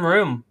gets her own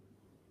room.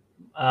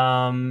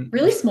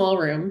 Really small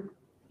room.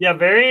 Yeah,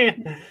 very.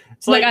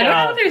 It's like I don't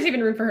know if there's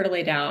even room for her to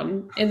lay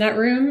down in that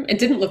room. It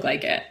didn't look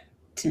like it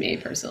to me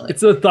personally.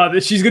 It's the thought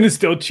that she's going to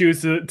still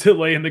choose to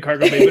lay in the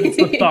cargo bay, but it's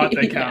the thought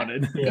that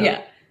counted.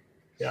 Yeah.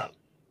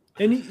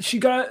 And she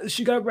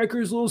got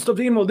Wrecker's little stuffed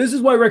animal. This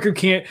is why Wrecker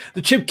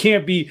the chip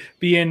can't be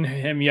in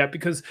him yet,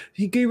 because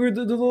he gave her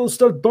the little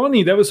stuffed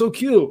bunny that was so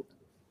cute.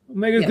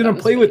 Omega's going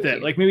to play with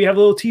it. Like maybe have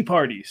little tea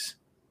parties.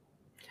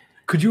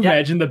 Could you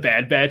imagine the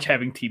Bad Batch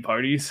having tea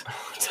parties?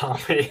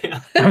 Tommy.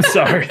 I'm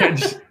sorry.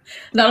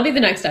 That'll be the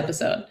next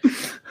episode.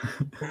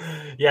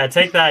 Yeah,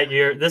 take that.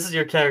 This is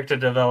your character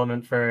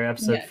development for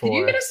episode 4. Did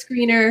you get a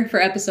screener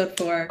for episode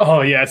 4?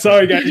 Oh, yeah.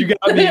 Sorry, guys. You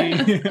got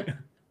me.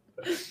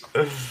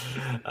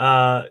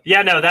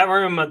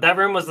 That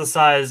room was the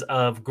size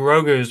of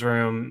Grogu's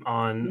room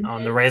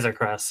on the Razor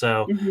Crest.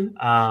 So,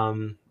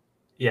 I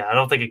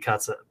don't think it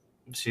cuts it.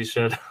 She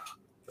should.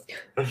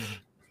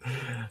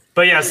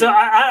 But yeah, so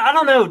I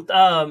don't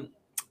know,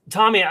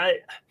 Tommy.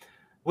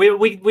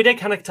 We did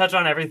kind of touch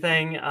on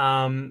everything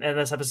in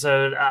this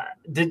episode.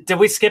 Did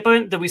we skip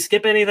it? Did we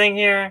skip anything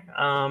here?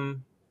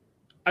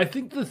 I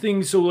think the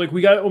thing. So like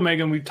we got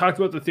Omega, and we've talked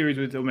about the theories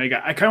with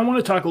Omega. I kind of want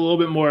to talk a little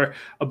bit more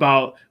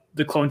about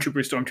the clone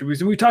troopers, stormtroopers,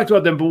 and we talked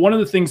about them. But one of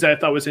the things that I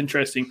thought was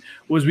interesting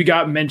was we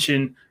got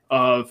mention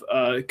of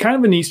kind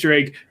of an Easter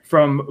egg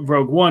from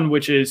Rogue One,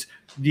 which is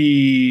let's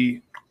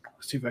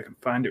see if I can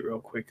find it real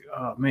quick.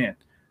 Oh man.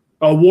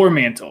 A war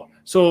mantle.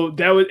 So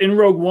that was in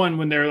Rogue One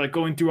when they're like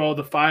going through all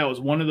the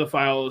files. One of the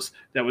files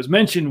that was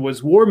mentioned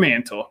was war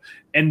mantle,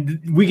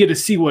 and we get to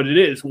see what it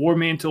is. War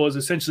mantle is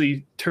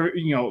essentially,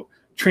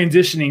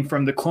 transitioning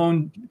from the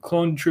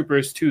clone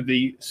troopers to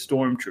the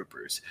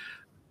stormtroopers.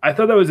 I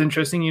thought that was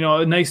interesting.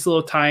 A nice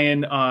little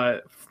tie-in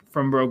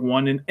from Rogue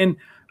One, and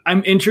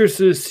I'm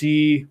interested to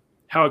see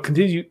how it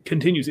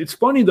continues. It's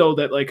funny though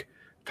that like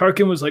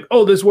Tarkin was like,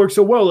 "Oh, this works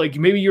so well. Like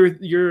maybe your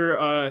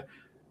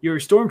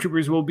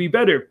stormtroopers will be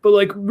better." But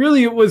like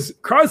really it was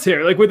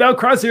Crosshair. Like without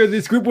Crosshair,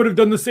 this group would have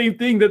done the same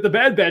thing that the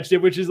Bad Batch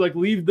did, which is like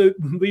leave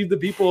the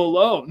people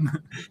alone.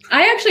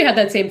 I actually had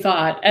that same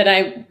thought, and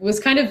I was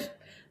kind of,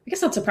 I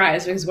guess, not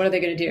surprised, because what are they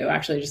going to do?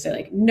 Actually just say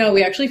like, no,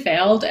 we actually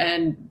failed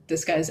and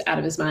this guy's out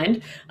of his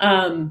mind.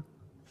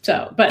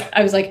 But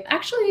I was like,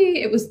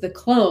 actually it was the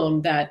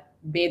clone that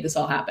made this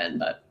all happen.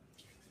 But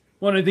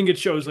well, I think it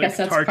shows like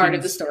that's part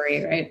of the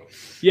story, right?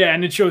 Yeah,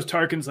 and it shows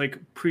Tarkin's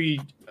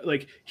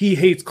he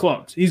hates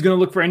clones. He's gonna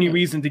look for any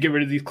reason to get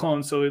rid of these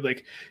clones. So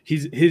like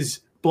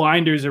his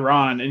blinders are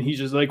on, and he's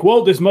just like,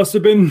 well, this must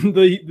have been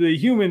the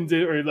humans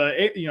or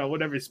the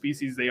whatever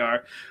species they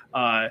are,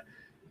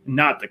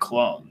 not the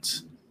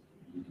clones.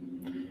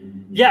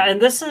 Yeah,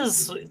 and this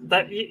is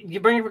that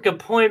you bring up a good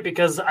point,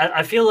 because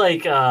I feel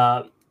like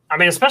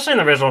especially in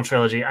the original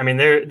trilogy,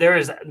 there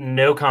is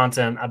no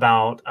content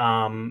about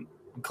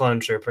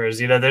clone troopers.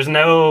 There's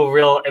no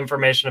real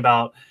information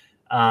about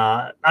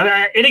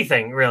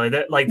anything really.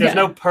 There's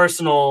no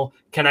personal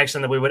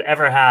connection that we would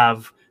ever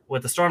have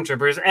with the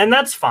stormtroopers, and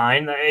that's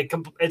fine.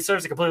 It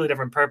serves a completely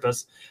different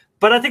purpose.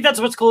 But I think that's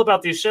what's cool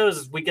about these shows,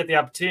 is we get the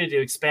opportunity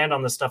to expand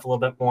on this stuff a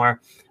little bit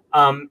more.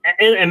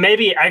 And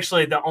maybe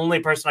actually the only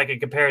person I could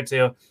compare it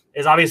to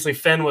is obviously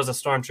Finn was a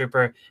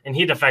stormtrooper and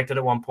he defected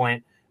at one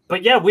point.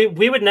 But yeah, we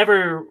would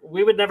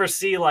never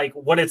see like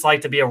what it's like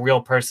to be a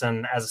real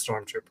person as a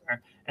stormtrooper.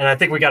 And I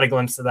think we got a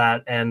glimpse of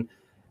that, and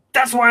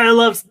that's why I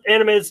love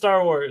animated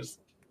Star Wars.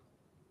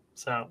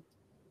 So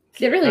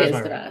it really is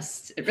the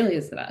best. It really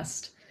is the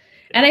best.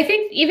 And I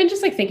think even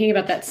just like thinking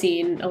about that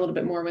scene a little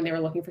bit more when they were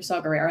looking for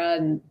Saw Gerrera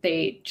and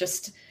they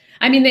just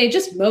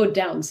mowed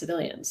down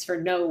civilians for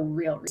no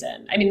real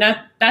reason. I mean,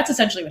 that's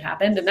essentially what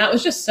happened. And that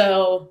was just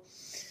so,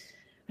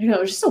 I don't know,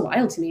 it was just so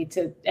wild to me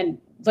and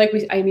like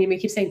we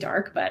keep saying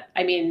dark, but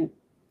I mean,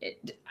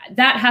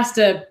 that has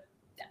to,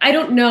 I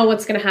don't know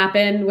what's going to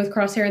happen with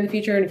Crosshair in the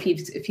future and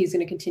if he's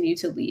going to continue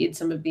to lead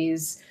some of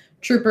these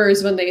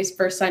troopers when they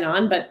first sign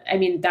on. But I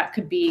mean, that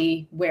could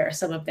be where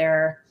some of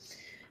their,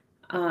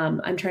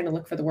 I'm trying to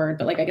look for the word,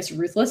 but like, I guess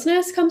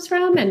ruthlessness comes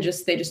from, and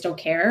they just don't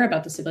care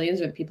about the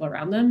civilians or the people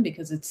around them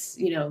because it's,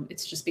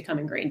 it's just become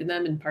ingrained in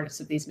them and parts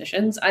of these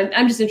missions.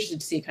 I'm just interested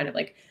to see kind of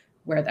like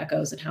where that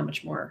goes and how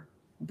much more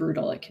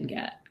brutal it can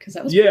get. Cause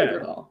that was pretty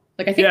brutal.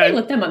 Like, I think they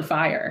lit them on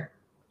fire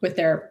with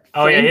their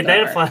they had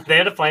a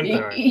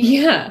flamethrower.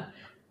 Yeah.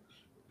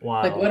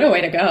 Wow. Like, what a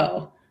way to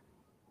go.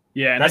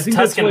 Yeah. That's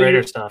Tusken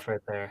Raider stuff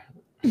right there.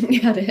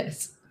 Yeah, it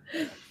is.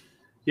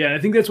 Yeah, I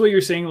think that's what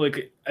you're saying.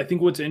 Like, I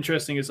think what's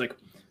interesting is like,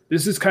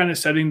 this is kind of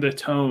setting the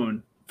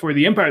tone for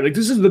the Empire. Like,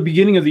 this is the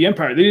beginning of the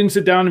Empire. They didn't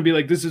sit down and be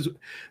like,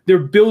 they're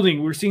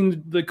building. We're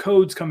seeing the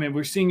codes come in.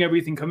 We're seeing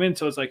everything come in.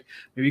 So it's like,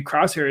 maybe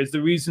Crosshair is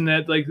the reason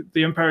that like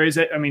the Empire is,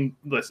 I mean,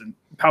 listen,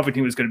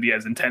 Palpatine was going to be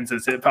as intense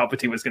as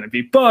Palpatine was going to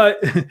be,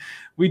 but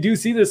we do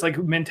see this like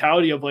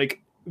mentality of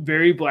like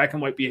very black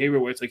and white behavior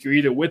where it's like, you're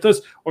either with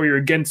us or you're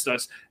against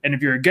us. And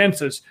if you're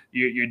against us,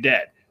 you're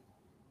dead.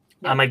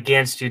 I'm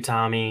against you,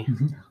 Tommy.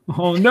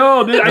 Oh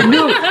no!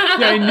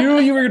 I knew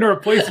you were going to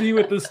replace me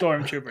with the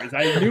stormtroopers.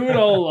 I knew it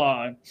all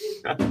along.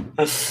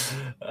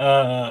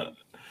 But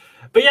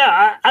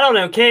yeah, I don't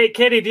know.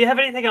 Katie, do you have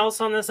anything else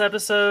on this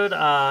episode?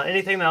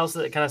 Anything else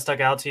that kind of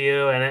stuck out to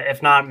you? And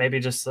if not, maybe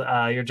just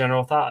your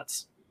general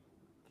thoughts.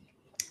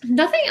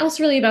 Nothing else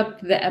really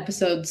about the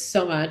episode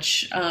so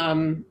much.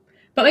 But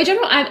my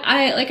general,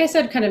 I like I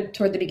said, kind of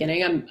toward the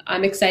beginning,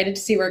 I'm excited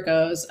to see where it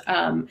goes.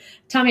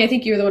 Tommy, I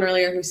think you were the one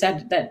earlier who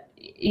said that,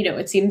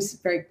 it seems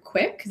very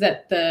quick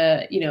that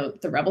the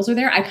rebels are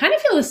there. I kind of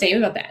feel the same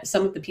about that.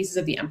 Some of the pieces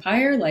of the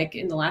Empire, like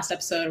in the last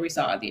episode, we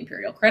saw the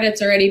Imperial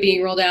credits already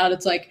being rolled out.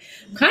 It's like,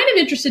 I'm kind of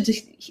interested to,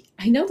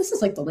 I know this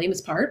is like the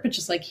lamest part, but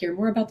just like hear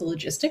more about the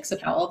logistics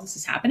of how all this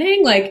is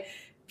happening. Like,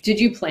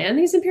 did you plan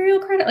these Imperial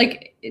credits?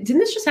 Like, didn't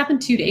this just happen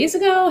 2 days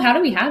ago? How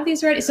do we have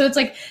these ready? So it's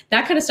like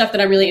that kind of stuff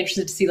that I'm really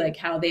interested to see, like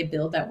how they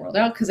build that world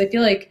out. Cause I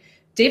feel like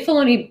Dave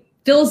Filoni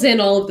fills in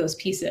all of those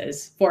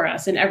pieces for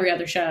us in every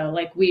other show.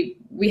 Like we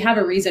have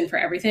a reason for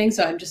everything.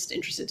 So I'm just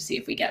interested to see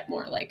if we get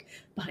more like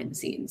behind the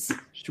scenes.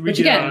 Which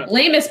again,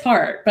 lamest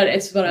part, but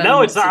it's what I'm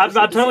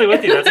totally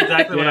with you. That's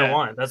exactly what I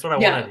want. That's what I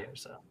want to hear.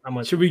 So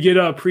should we get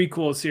a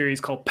prequel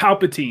series called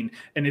Palpatine,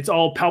 and it's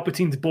all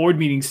Palpatine's board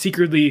meetings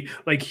secretly,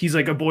 like he's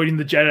like avoiding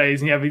the Jedis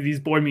and having these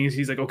board meetings.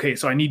 He's like, okay,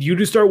 so I need you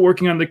to start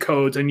working on the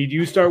codes. I need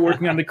you to start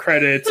working on the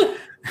credits.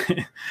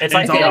 It's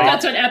like, I feel like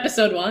that's what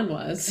episode 1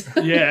 was.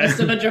 Yeah. Just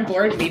a bunch of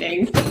board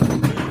meetings.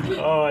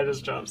 Oh, I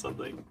just dropped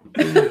something.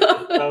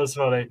 That was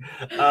funny.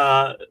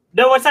 No,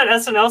 what's that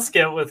SNL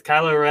skit with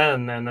Kylo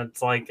Ren? And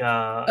it's like,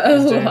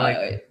 doing,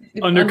 like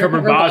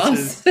undercover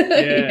bosses.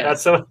 Yeah.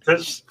 That's so.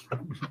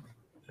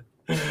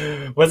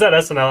 Was that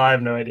SNL? I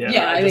have no idea.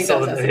 Yeah, I think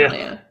that was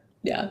SNL.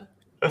 Yeah.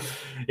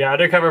 Yeah,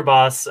 undercover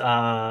boss.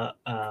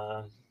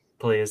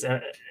 Please,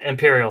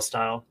 Imperial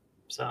style.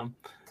 So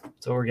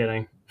that's what we're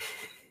getting.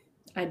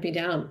 I'd be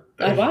down.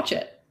 I'd watch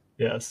it.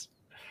 Yes.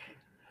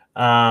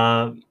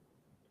 But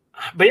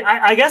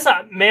I guess,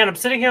 man, I'm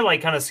sitting here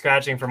like kind of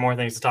scratching for more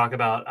things to talk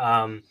about.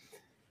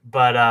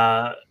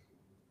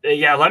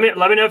 Yeah, let me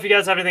know if you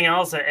guys have anything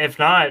else. If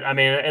not, I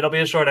mean, it'll be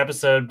a short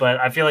episode, but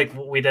I feel like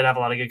we did have a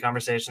lot of good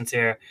conversations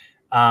here.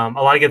 A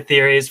lot of good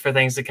theories for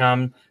things to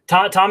come.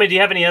 Tommy, do you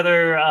have any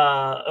other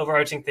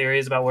overarching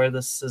theories about where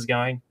this is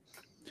going?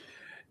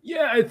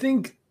 Yeah, I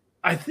think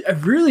I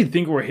really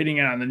think we're hitting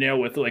it on the nail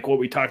with like what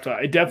we talked about.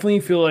 I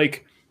definitely feel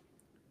like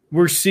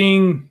we're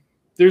seeing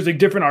there's like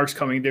different arcs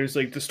coming. There's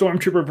like the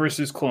Stormtrooper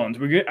versus clones.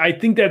 I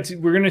think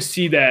we're gonna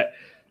see that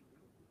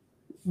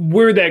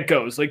where that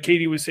goes. Like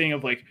Katie was saying,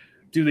 of like,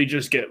 do they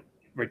just get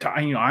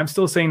retired? I'm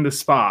still saying the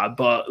spa,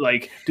 but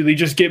like, do they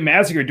just get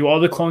massacred? Do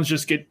all the clones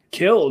just get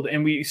killed?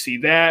 And we see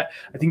that.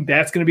 I think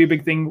that's going to be a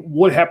big thing.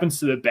 What happens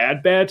to the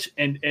Bad Batch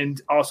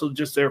and also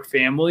just their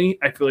family?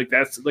 I feel like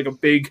that's like a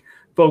big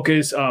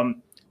focus.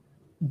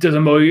 Does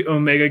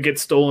Omega get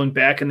stolen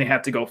back and they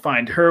have to go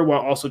find her while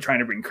also trying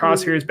to bring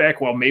Crosshairs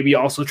back, while maybe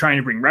also trying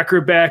to bring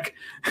Wrecker back?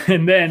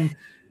 And then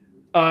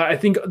I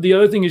think the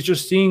other thing is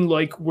just seeing,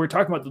 like we're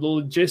talking about, the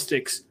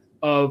logistics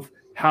of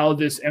how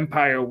this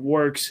empire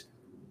works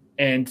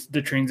and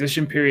the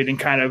transition period and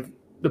kind of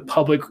the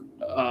public.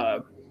 I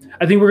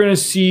think we're going to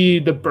see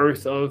the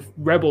birth of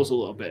Rebels a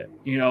little bit,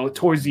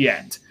 towards the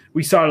end.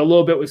 We saw it a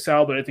little bit with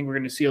Sal, but I think we're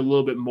going to see a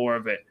little bit more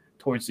of it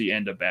towards the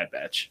end of Bad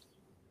Batch.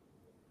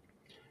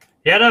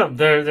 Yeah, no,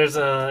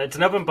 it's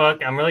an open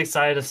book. I'm really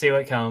excited to see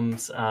what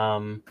comes.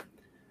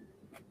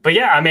 But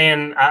yeah, I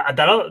mean,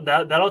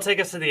 that'll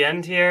take us to the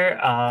end here.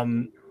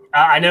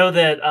 I know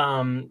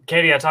that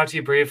Katie, I talked to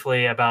you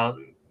briefly about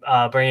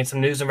bringing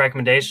some news and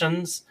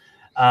recommendations.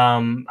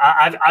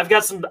 I've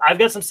got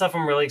some stuff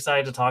I'm really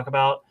excited to talk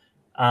about.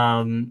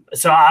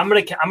 So I'm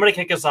gonna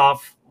kick us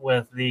off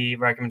with the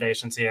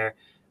recommendations here.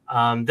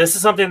 This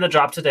is something that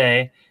dropped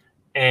today,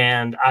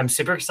 and I'm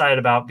super excited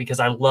about because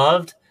I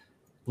loved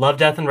Love,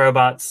 Death, and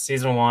Robots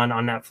season 1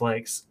 on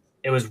Netflix.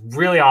 It was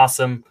really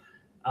awesome.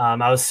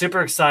 I was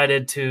super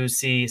excited to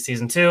see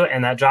season 2,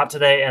 and that dropped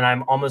today, and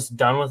I'm almost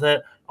done with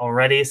it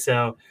already.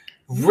 So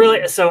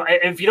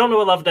if you don't know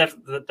what Love, Death,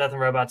 and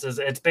Robots is,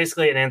 it's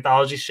basically an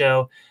anthology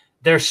show.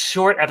 They're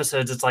short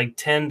episodes. It's like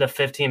 10 to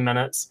 15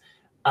 minutes,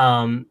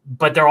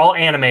 but they're all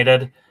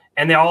animated,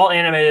 and they're all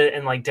animated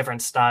in like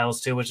different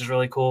styles too, which is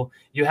really cool.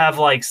 You have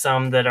like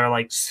some that are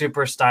like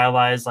super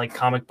stylized, like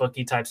comic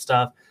booky type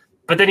stuff,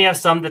 but then you have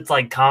some that's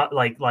like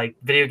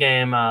video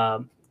game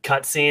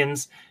cut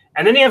scenes.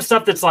 And then you have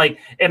stuff that's like,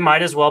 it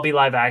might as well be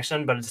live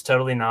action, but it's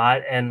totally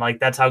not. And like,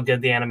 that's how good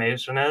the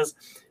animation is.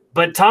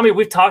 But Tommy,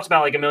 we've talked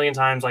about like a million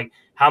times, like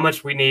how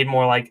much we need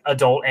more like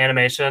adult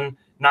animation,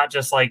 not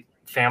just like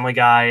Family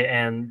Guy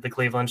and the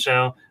Cleveland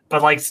Show,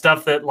 but like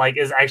stuff that like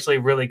is actually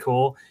really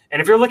cool. And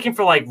if you're looking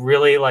for like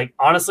really like,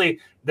 honestly,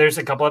 there's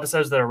a couple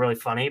episodes that are really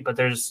funny, but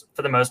there's,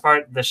 for the most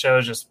part, the show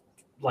is just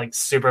like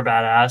super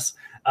badass.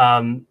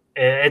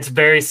 It's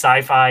very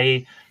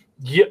sci-fi.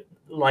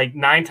 Like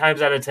 9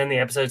 times out of 10, the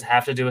episodes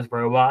have to do with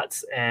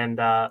robots. And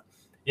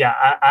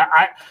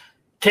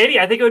Katie,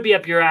 I think it would be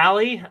up your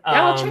alley. Yeah,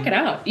 I'll check it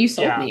out. You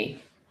sold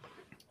me.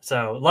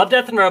 So Love,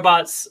 Death, and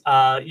Robots.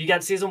 You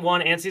got season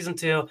 1 and season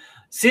 2.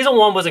 Season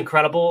 1 was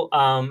incredible.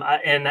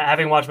 And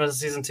having watched most of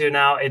season 2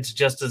 now, it's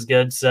just as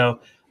good. So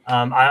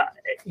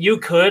you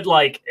could,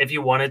 like, if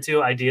you wanted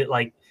to,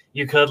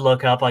 you could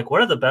look up like what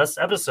are the best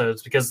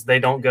episodes, because they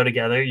don't go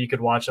together. You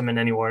could watch them in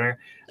any order.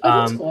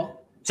 Oh, that's cool.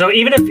 So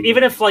even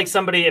if like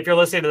somebody, if you're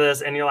listening to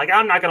this and you're like,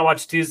 I'm not going to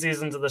watch 2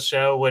 seasons of the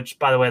show, which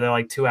by the way, they're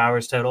like 2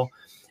 hours total.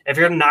 If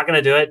you're not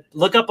going to do it,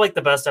 look up like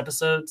the best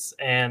episodes,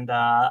 and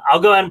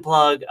I'll go ahead and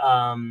plug.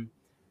 I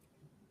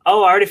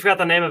already forgot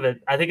the name of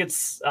it. I think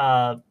it's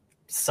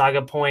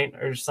Saga Point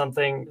or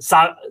something.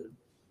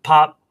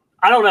 Pop.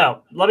 I don't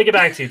know. Let me get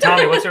back to you.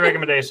 Tommy, what's your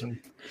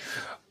recommendation?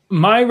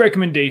 My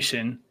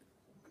recommendation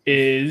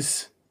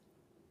is,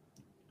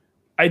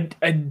 I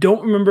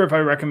don't remember if I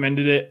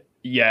recommended it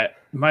yet.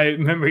 My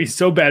memory is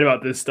so bad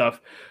about this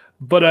stuff,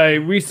 but I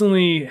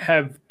recently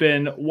have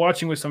been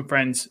watching with some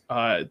friends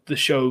the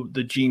show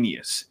The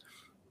Genius.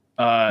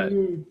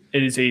 It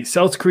is a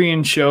South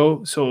Korean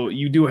show, so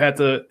you do have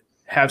to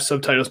have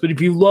subtitles. But if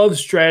you love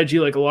strategy,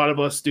 like a lot of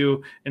us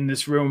do in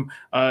this room,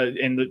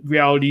 and the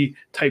reality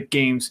type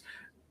games,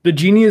 The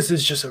Genius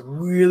is just a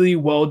really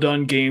well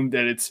done game.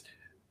 That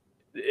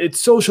it's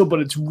social,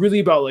 but it's really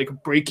about like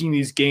breaking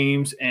these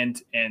games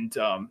and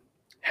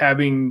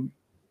having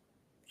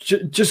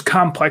just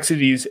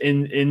complexities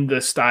in the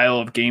style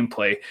of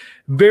gameplay.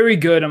 Very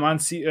good. I'm on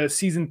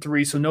season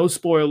 3, so no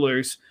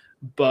spoilers,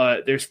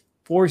 but there's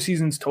 4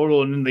 seasons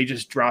total, and then they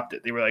just dropped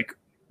it. They were like,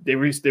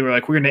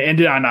 we're going to end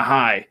it on a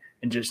high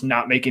and just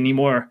not make any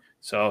more.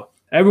 So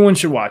everyone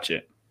should watch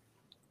it.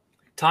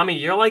 Tommy,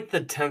 you're like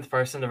the 10th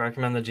person to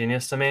recommend The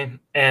Genius to me.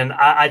 And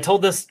I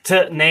told this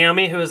to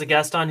Naomi, who is a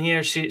guest on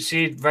here.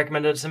 She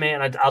recommended it to me,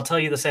 and I'll tell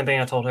you the same thing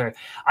I told her.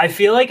 I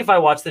feel like if I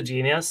watch The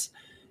Genius,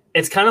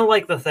 it's kind of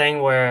like the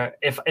thing where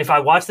if I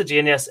watch The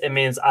Genius, it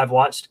means I've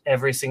watched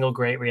every single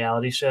great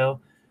reality show.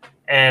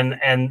 And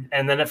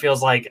then it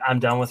feels like I'm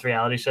done with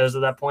reality shows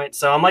at that point.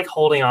 So I'm like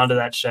holding on to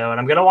that show, and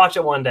I'm going to watch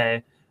it one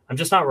day. I'm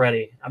just not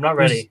ready. I'm not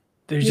ready.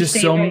 You're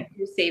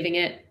saving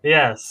it.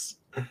 Yes.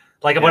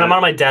 Like when I'm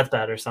on my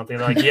deathbed or something,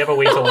 like you have a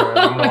week to learn.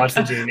 I'm going to watch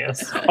The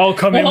Genius. I'll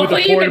come in with a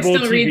portable you can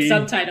still TV. read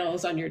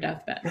subtitles on your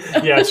deathbed.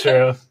 Yeah,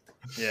 true.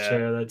 Yeah.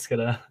 True. That's going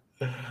to...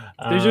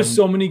 There's just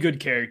so many good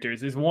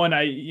characters. There's one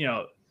I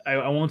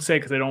won't say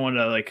because I don't want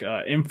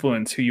to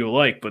influence who you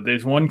like, but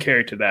there's one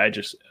character that I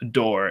just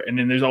adore, and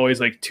then there's always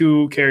like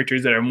 2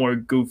 characters that are more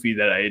goofy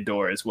that I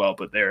adore as well,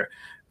 but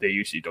they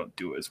usually don't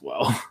do as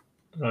well.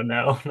 Oh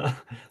no,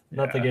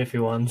 not the goofy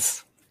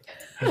ones.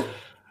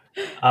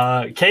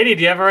 Katie,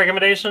 do you have a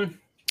recommendation?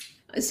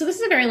 So this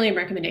is a very lame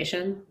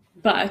recommendation,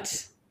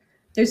 but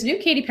there's a new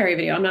Katy Perry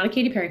video. I'm not a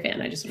Katy Perry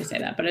fan, I just want to say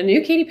that, but a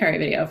new Katy Perry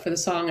video for the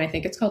song, I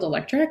think it's called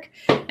Electric,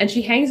 and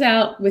she hangs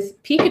out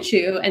with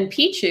Pikachu and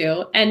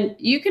Pichu, and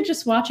you could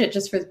just watch it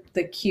just for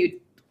the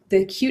cute,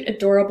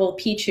 adorable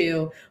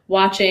Pichu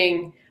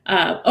watching,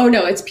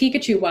 it's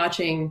Pikachu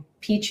watching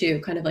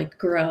Pichu kind of like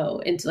grow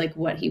into like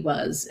what he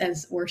was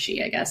or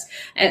she, I guess,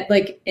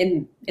 like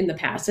in the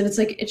past. And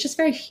it's just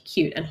very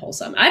cute and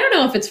wholesome. I don't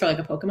know if it's for like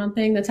a Pokemon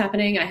thing that's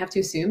happening. I have to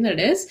assume that it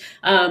is.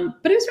 But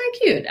it was very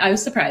cute. I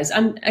was surprised.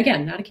 I'm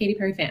again, not a Katy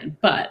Perry fan,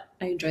 but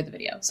I enjoyed the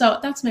video. So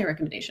that's my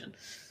recommendation.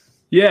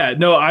 Yeah,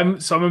 no, I'm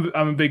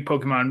a big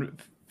Pokemon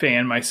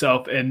fan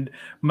myself, and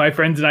my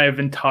friends and I have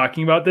been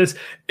talking about this.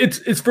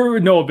 It's for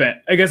no event.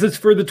 I guess it's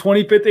for the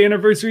 25th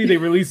anniversary. They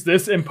released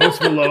this and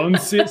Post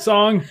Malone's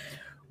song.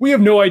 We have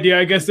no idea.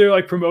 I guess they're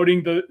like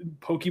promoting the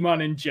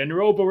Pokemon in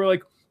general, but we're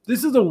like,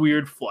 this is a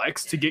weird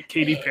flex to get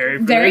Katy Perry.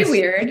 For Very this.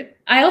 weird.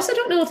 I also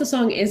don't know if the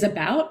song is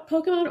about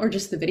Pokemon or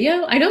just the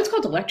video. I know it's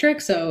called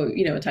Electric, so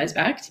it ties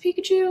back to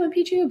Pikachu and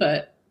Pichu,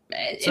 but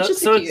it's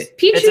just so cute.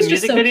 Pichu's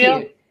just so video?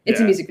 cute. It's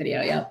a music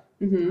video, yeah.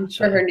 Mm-hmm.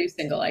 Sure. For her new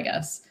single, I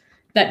guess.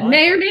 That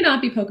may or may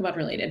not be Pokemon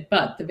related,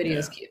 but the video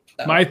is cute.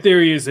 So. My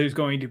theory is there's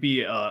going to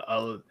be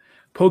a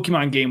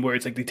Pokemon game where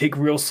it's like they take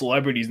real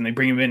celebrities and they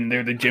bring them in and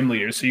they're the gym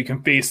leaders, so you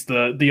can face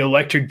the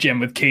electric gym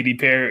with Katy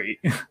Perry.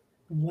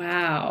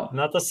 Wow.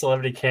 Not the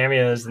celebrity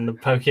cameos in the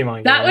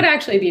Pokemon That game. would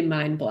actually be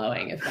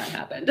mind-blowing if that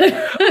happened.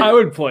 I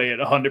would play it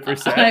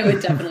 100%. I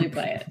would definitely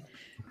play it.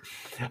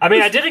 I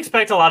mean, I did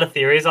expect a lot of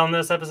theories on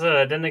this episode.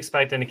 I didn't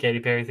expect any Katy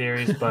Perry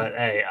theories, but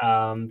hey,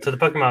 to the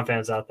Pokemon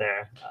fans out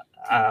there,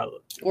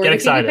 Or get the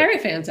excited. Katy Perry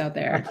fans out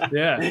there.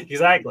 Yeah.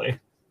 Exactly.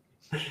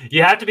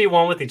 You have to be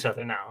one with each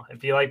other now.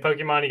 If you like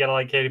Pokemon, you gotta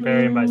like Katy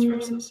Perry and vice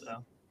versa.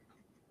 So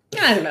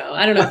I don't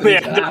know. If we Yeah,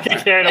 can go don't that get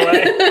far. carried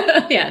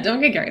away. Yeah,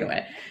 don't get carried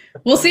away.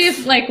 We'll see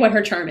if what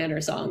her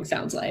Charmander song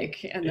sounds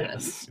like, and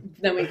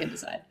then we can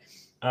decide.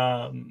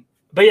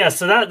 But yeah,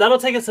 so that'll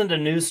take us into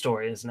news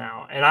stories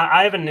now, and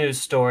I have a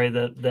news story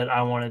that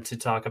I wanted to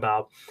talk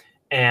about,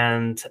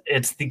 and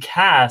it's the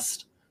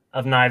cast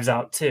of Knives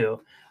Out 2.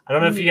 I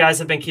don't know if you guys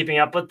have been keeping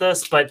up with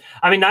this, but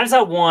I mean, Knives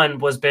Out 1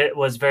 was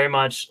very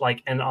much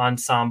like an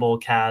ensemble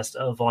cast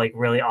of like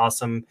really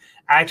awesome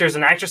actors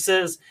and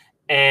actresses,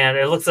 and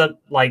it looks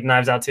up like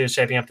Knives Out 2 is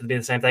shaping up to be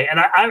the same thing. And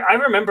I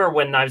remember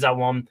when Knives Out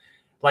 1,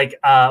 like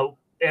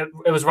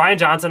it was Rian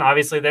Johnson,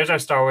 obviously. There's our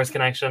Star Wars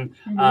connection.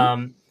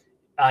 Mm-hmm.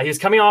 He was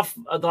coming off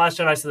The Last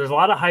Jedi, so there's a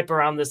lot of hype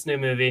around this new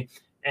movie.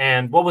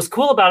 And what was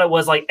cool about it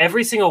was like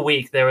every single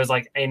week there was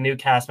like a new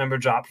cast member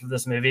dropped for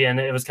this movie, and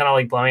it was kind of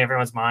like blowing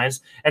everyone's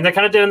minds. And they're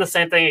kind of doing the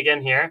same thing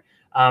again here.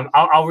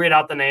 I'll read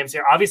out the names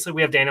here. Obviously,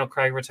 we have Daniel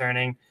Craig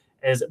returning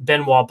as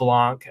Benoit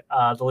Blanc,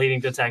 the leading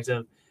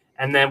detective.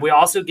 And then we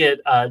also get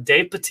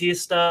Dave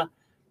Bautista,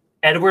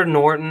 Edward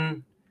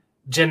Norton,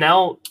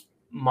 Janelle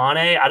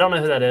Monáe. I don't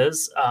know who that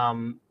is.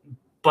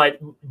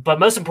 But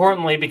most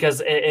importantly,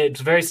 because it's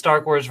very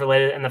Star Wars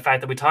related, and the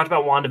fact that we talked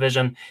about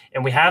WandaVision,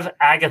 and we have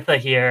Agatha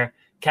here.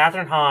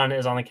 Catherine Hahn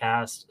is on the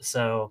cast.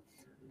 So,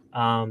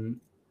 Tommy,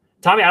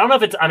 I don't know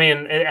if it's, I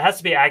mean, it has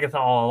to be Agatha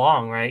all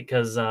along, right?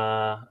 Because,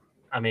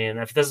 I mean,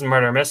 if this is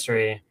Murder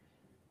Mystery,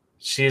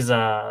 she's,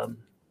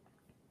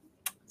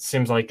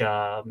 seems like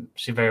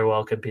she very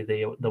well could be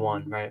the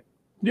one, right?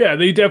 Yeah,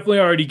 they definitely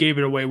already gave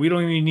it away. We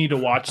don't even need to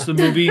watch the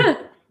movie.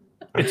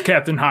 It's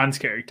Captain Han's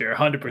character,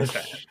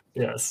 100%.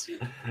 Yes.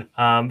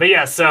 But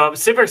yeah, so I'm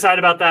super excited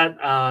about that.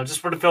 Just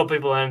for to fill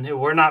people in who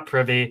we're not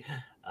privy.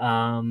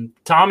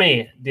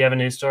 Tommy, do you have a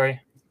news story?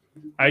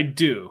 I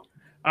do.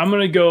 I'm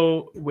going to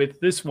go with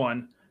this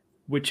one,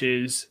 which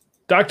is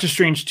Doctor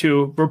Strange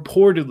 2.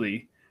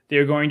 Reportedly,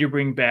 they're going to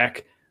bring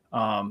back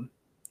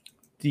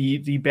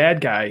the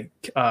bad guy.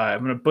 I'm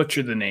going to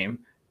butcher the name.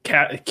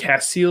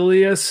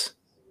 Cassilius.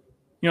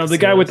 The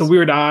guy with the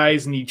weird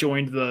eyes, and he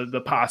joined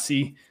the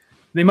posse.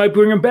 They might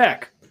bring him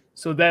back.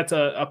 So that's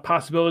a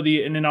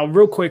possibility. And then I'll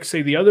real quick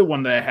say the other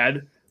one that I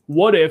had.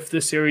 What If,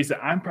 the series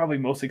that I'm probably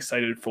most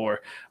excited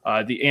for,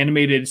 the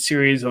animated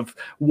series of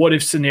what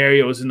if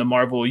scenarios in the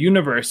Marvel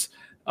Universe,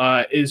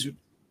 is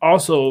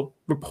also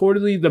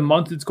reportedly the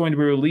month it's going to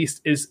be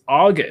released is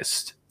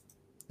August,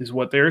 is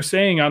what they're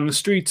saying on the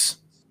streets.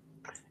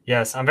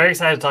 Yes, I'm very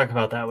excited to talk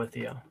about that with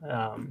you.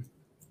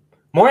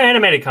 More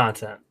animated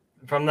content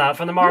from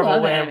the Marvel. We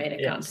love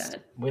animated content.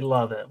 We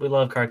love it. We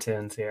love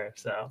cartoons here.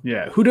 So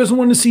yeah, who doesn't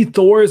want to see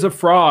Thor as a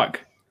frog?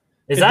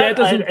 Is that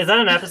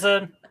an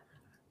episode?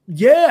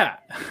 Yeah,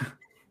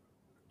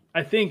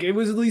 I think it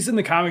was at least in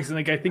the comics, and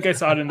I think I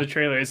saw it in the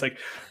trailer. It's like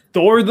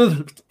Thor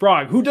the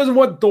frog. Who doesn't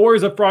want Thor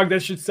as a frog?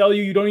 That should sell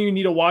you. You don't even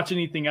need to watch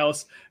anything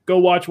else. Go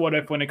watch What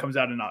If when it comes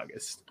out in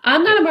August.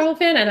 I'm not a Marvel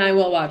fan, and I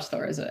will watch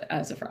Thor as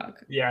a frog.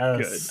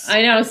 Yes. Good.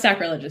 I know it's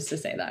sacrilegious to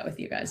say that with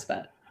you guys,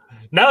 but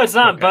no, it's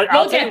not. Okay. But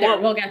we'll get there.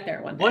 We'll get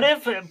there one day. What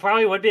If it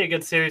probably would be a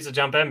good series to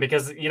jump in,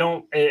 because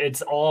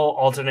it's all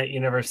alternate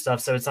universe stuff,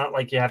 so it's not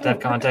like you have to have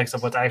context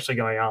of what's actually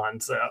going on.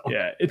 So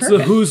yeah, it's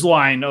the Who's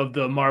line of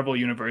the Marvel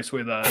universe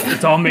where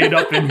it's all made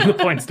up and the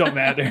points don't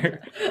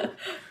matter.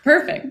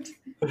 Perfect.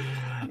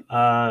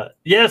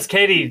 Yes,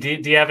 Katie,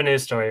 do you have a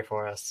news story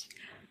for us?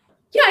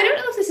 Yeah, I don't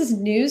know if this is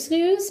news,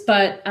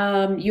 but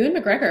Ewan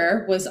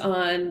McGregor was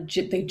on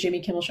the Jimmy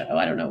Kimmel show.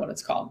 I don't know what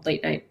it's called,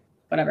 late night,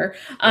 whatever,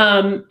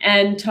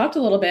 and talked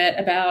a little bit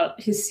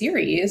about his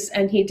series.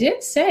 And he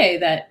did say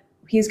that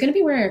he's going to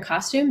be wearing a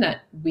costume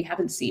that we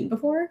haven't seen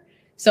before.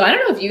 So I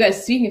don't know if you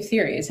guys, speaking of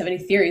theories, have any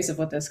theories of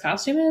what this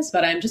costume is,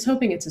 but I'm just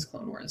hoping it's his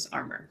Clone Wars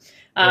armor.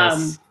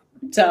 Yes.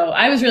 So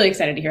I was really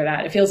excited to hear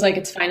that. It feels like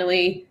it's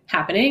finally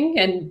happening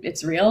and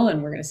it's real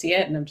and we're going to see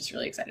it. And I'm just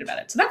really excited about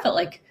it. So that felt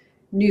like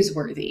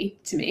newsworthy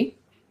to me.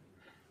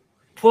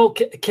 Well,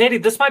 Katie,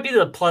 this might be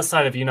the plus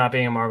side of you not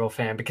being a Marvel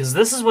fan, because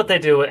this is what they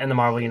do in the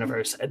Marvel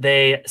universe.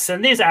 They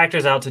send these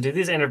actors out to do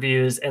these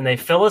interviews, and they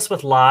fill us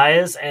with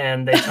lies,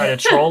 and they try to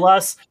troll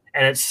us,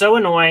 and it's so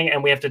annoying,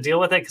 and we have to deal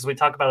with it because we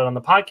talk about it on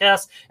the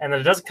podcast, and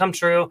then it doesn't come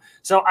true.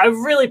 So I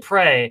really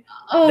pray.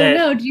 Oh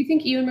no! Do you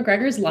think Ewan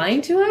McGregor is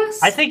lying to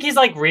us? I think he's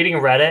like reading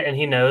Reddit, and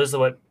he knows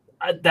what.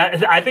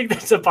 I think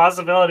there's a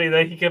possibility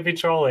that he could be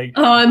trolling.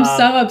 Oh, I'm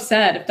so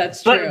upset if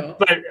that's true.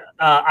 But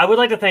I would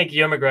like to think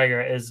Ewan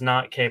McGregor is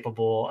not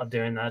capable of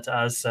doing that to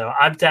us, so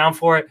I'm down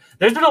for it.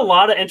 There's been a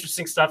lot of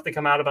interesting stuff to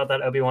come out about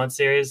that Obi-Wan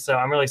series, so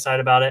I'm really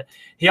excited about it.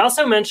 He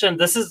also mentioned,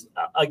 this is,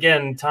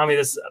 again, Tommy,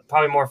 this is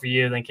probably more for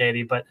you than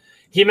Katie, but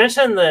he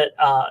mentioned that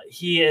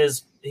he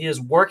is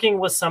working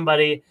with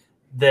somebody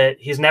that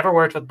he's never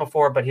worked with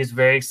before, but he's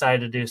very excited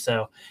to do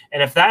so.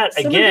 And if that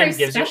someone again very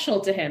gives special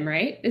to him,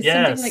 right? Is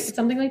yes.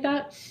 something like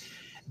that.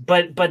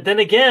 But then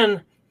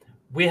again,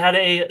 we had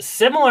a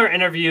similar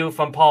interview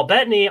from Paul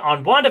Bettany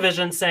on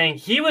WandaVision saying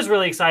he was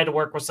really excited to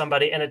work with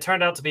somebody, and it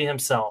turned out to be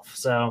himself.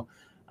 So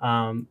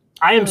I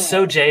am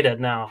so jaded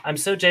now. I'm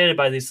so jaded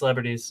by these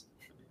celebrities.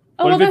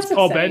 Oh, what well, if it's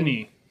Paul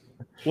Bettany?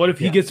 What if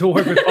he gets to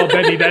work with Paul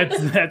Bettany?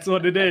 That's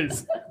what it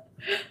is.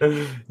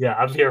 Yeah,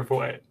 I'm here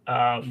for it.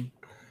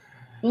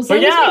 Well, so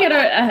we get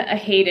a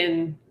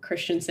Hayden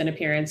Christensen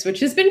appearance, which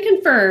has been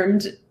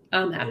confirmed.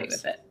 I'm happy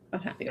with it.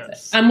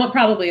 I'm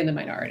probably in the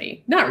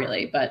minority. Not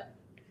really, but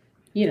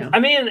you know. I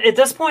mean, at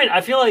this point,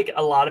 I feel like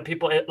a lot of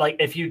people, like,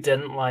 if you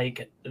didn't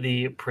like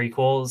the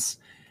prequels,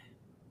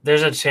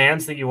 there's a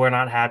chance that you were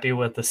not happy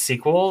with the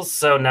sequels.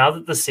 So now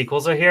that the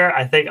sequels are here,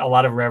 I think a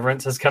lot of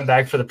reverence has come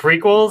back for the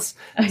prequels.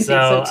 I think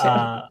so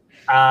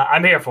too.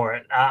 I'm here for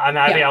it. I'm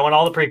happy. Yeah. I want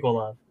all the prequel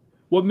love.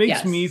 What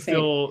makes me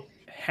feel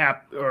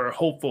happy or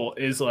hopeful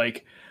is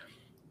like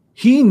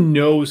he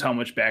knows how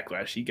much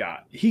backlash he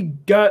got. He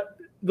got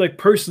like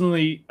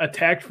personally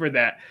attacked for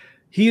that.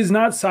 He is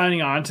not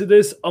signing on to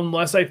this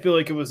unless I feel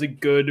like it was a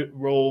good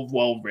role,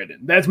 well written.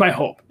 That's my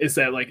hope, is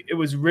that like it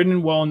was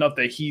written well enough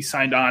that he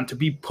signed on to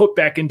be put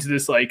back into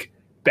this like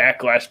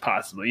backlash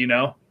possibly, you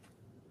know?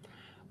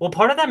 Well,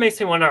 part of that makes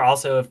me wonder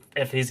also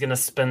if he's going to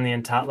spend the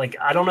entire, like,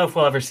 I don't know if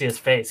we'll ever see his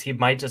face. He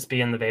might just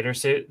be in the Vader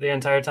suit the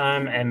entire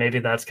time. And maybe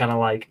that's kind of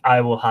like, I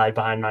will hide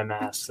behind my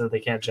mask so they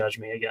can't judge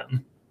me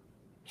again.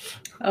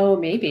 Oh,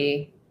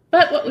 maybe.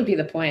 But what would be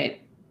the point?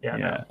 Yeah.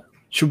 No.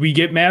 Should we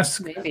get masks?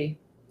 Maybe.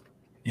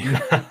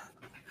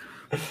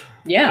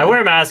 Yeah. I wear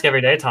a mask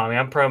every day, Tommy.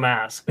 I'm pro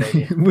mask.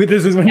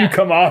 This is when you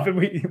come off and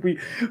we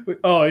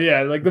oh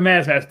yeah, like the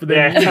mask. But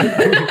then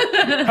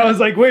I was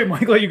like, wait,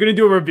 Michael, you're gonna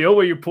do a reveal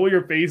where you pull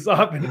your face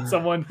off and it's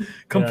someone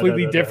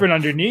completely different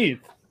underneath.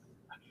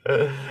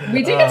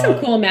 We did get some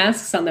cool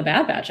masks on the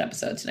Bad Batch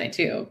episode tonight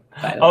too.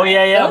 By the way.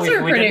 Yeah. Those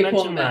are pretty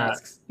cool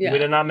masks. Yeah. We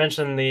did not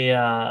mention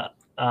the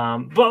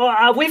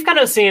but we've kind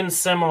of seen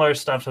similar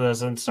stuff to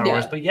this in Star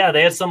Wars. But yeah,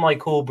 they had some like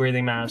cool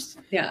breathing masks.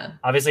 Yeah.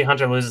 Obviously,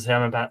 Hunter loses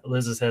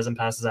his and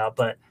passes out.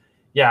 But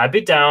yeah, I'd be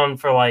down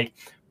for like,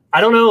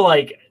 I don't know,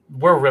 like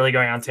we're really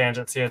going on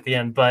tangents here at the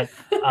end. But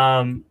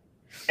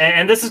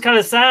and this is kind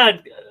of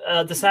sad.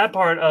 The sad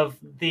part of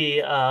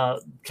the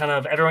kind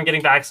of everyone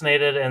getting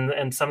vaccinated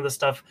and some of the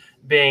stuff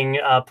being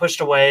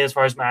pushed away as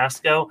far as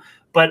masks go.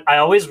 But I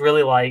always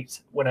really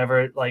liked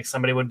whenever like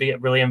somebody would be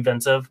really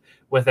inventive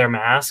with their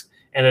mask.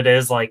 And it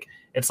is like,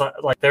 it's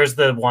like there's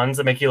the ones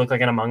that make you look like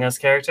an Among Us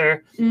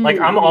character. Mm-hmm. Like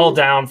I'm all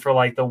down for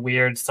like the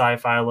weird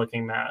sci-fi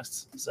looking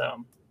masks.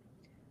 So,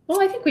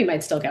 well, I think we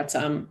might still get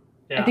some.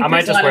 Yeah, I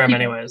might just wear them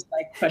anyways.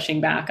 Like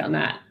pushing back on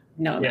that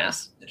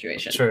mask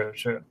situation. True.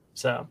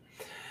 So,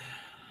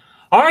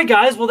 all right,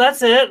 guys. Well,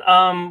 that's it.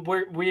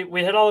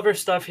 We hit all of our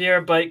stuff here,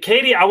 but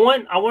Katie, I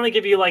want to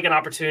give you like an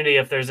opportunity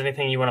if there's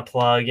anything you want to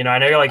plug. You know, I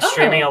know you're like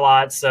streaming a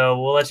lot,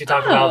 so we'll let you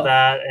talk about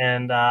that.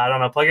 And I don't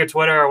know, plug your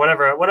Twitter or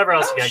whatever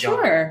else you got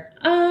going. Sure.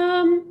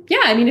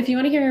 Yeah. I mean, if you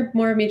want to hear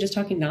more of me just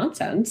talking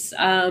nonsense,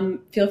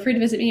 feel free to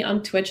visit me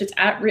on Twitch. It's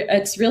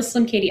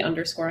 @RealSlimKatie _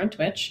 on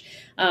Twitch,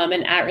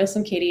 and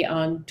 @RealSlimKatie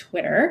on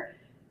Twitter.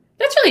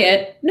 That's really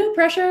it. No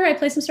pressure. I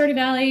play some Stardew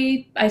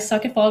Valley. I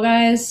suck at Fall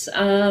Guys.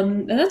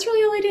 And that's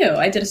really all I do.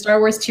 I did a Star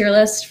Wars tier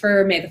list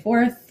for May the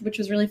 4th, which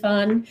was really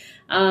fun.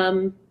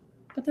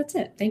 But that's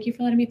it. Thank you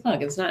for letting me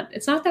plug. It's not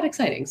that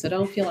exciting, so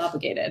don't feel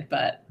obligated.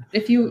 But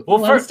if you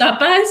want to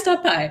stop by,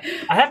 stop by.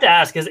 I have to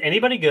ask, is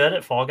anybody good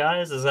at Fall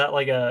Guys? Is that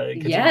like a...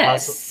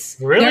 Yes.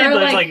 Really? There are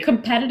like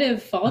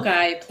competitive Fall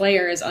Guy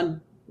players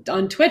on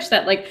Twitch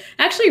that like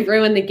actually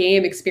ruin the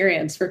game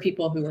experience for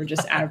people who are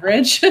just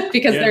average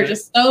because they're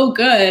just so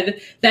good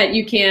that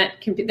you can't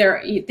compete.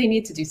 They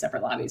need to do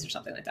separate lobbies or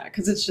something like that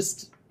because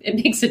it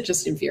makes it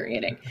just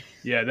infuriating.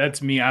 Yeah,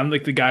 that's me. I'm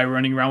like the guy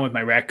running around with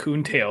my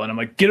raccoon tail, and I'm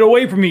like, get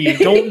away from me!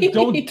 Don't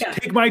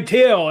take my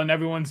tail! And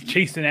everyone's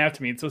chasing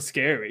after me. It's so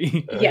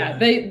scary. Yeah,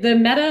 the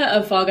meta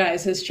of Fall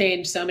Guys has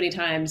changed so many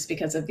times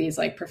because of these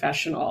like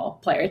professional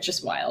players. It's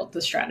just wild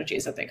the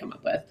strategies that they come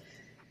up with.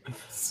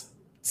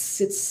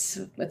 It's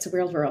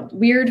a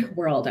weird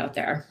world out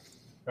there.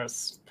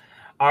 Yes.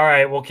 All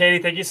right. Well,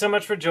 Katie, thank you so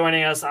much for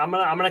joining us. I'm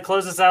gonna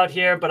close this out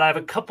here, but I have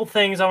a couple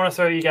things I want to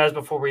throw at you guys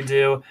before we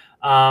do.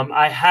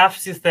 I have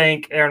to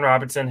thank Aaron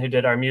Robertson, who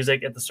did our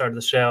music at the start of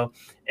the show,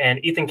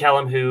 and Ethan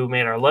Kellum, who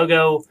made our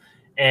logo.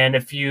 And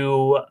if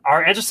you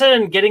are interested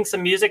in getting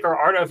some music or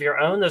art of your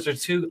own, those are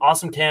two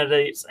awesome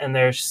candidates, and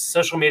their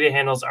social media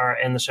handles are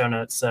in the show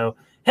notes. So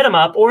hit them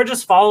up or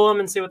just follow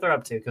them and see what they're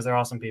up to, because they're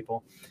awesome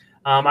people.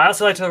 I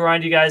also like to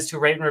remind you guys to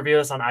rate and review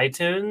us on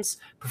iTunes,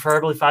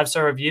 preferably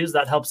 5-star reviews.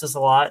 That helps us a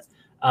lot.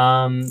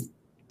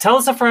 Tell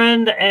us a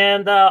friend.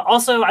 And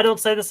also, I don't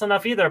say this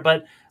enough either,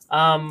 but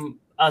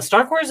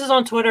Stark Wars is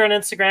on Twitter and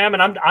Instagram,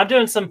 and I've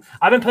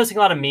been posting a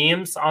lot of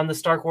memes on the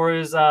Stark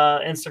Wars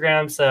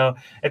Instagram. So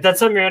if that's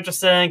something you're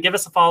interested in, give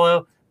us a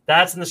follow.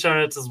 That's in the show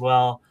notes as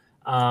well.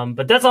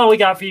 But that's all we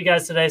got for you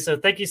guys today. So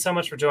thank you so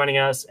much for joining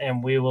us,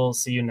 and we will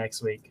see you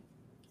next week.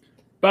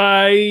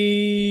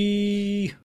 Bye.